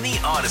on the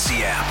Odyssey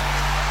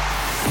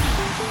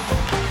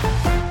app.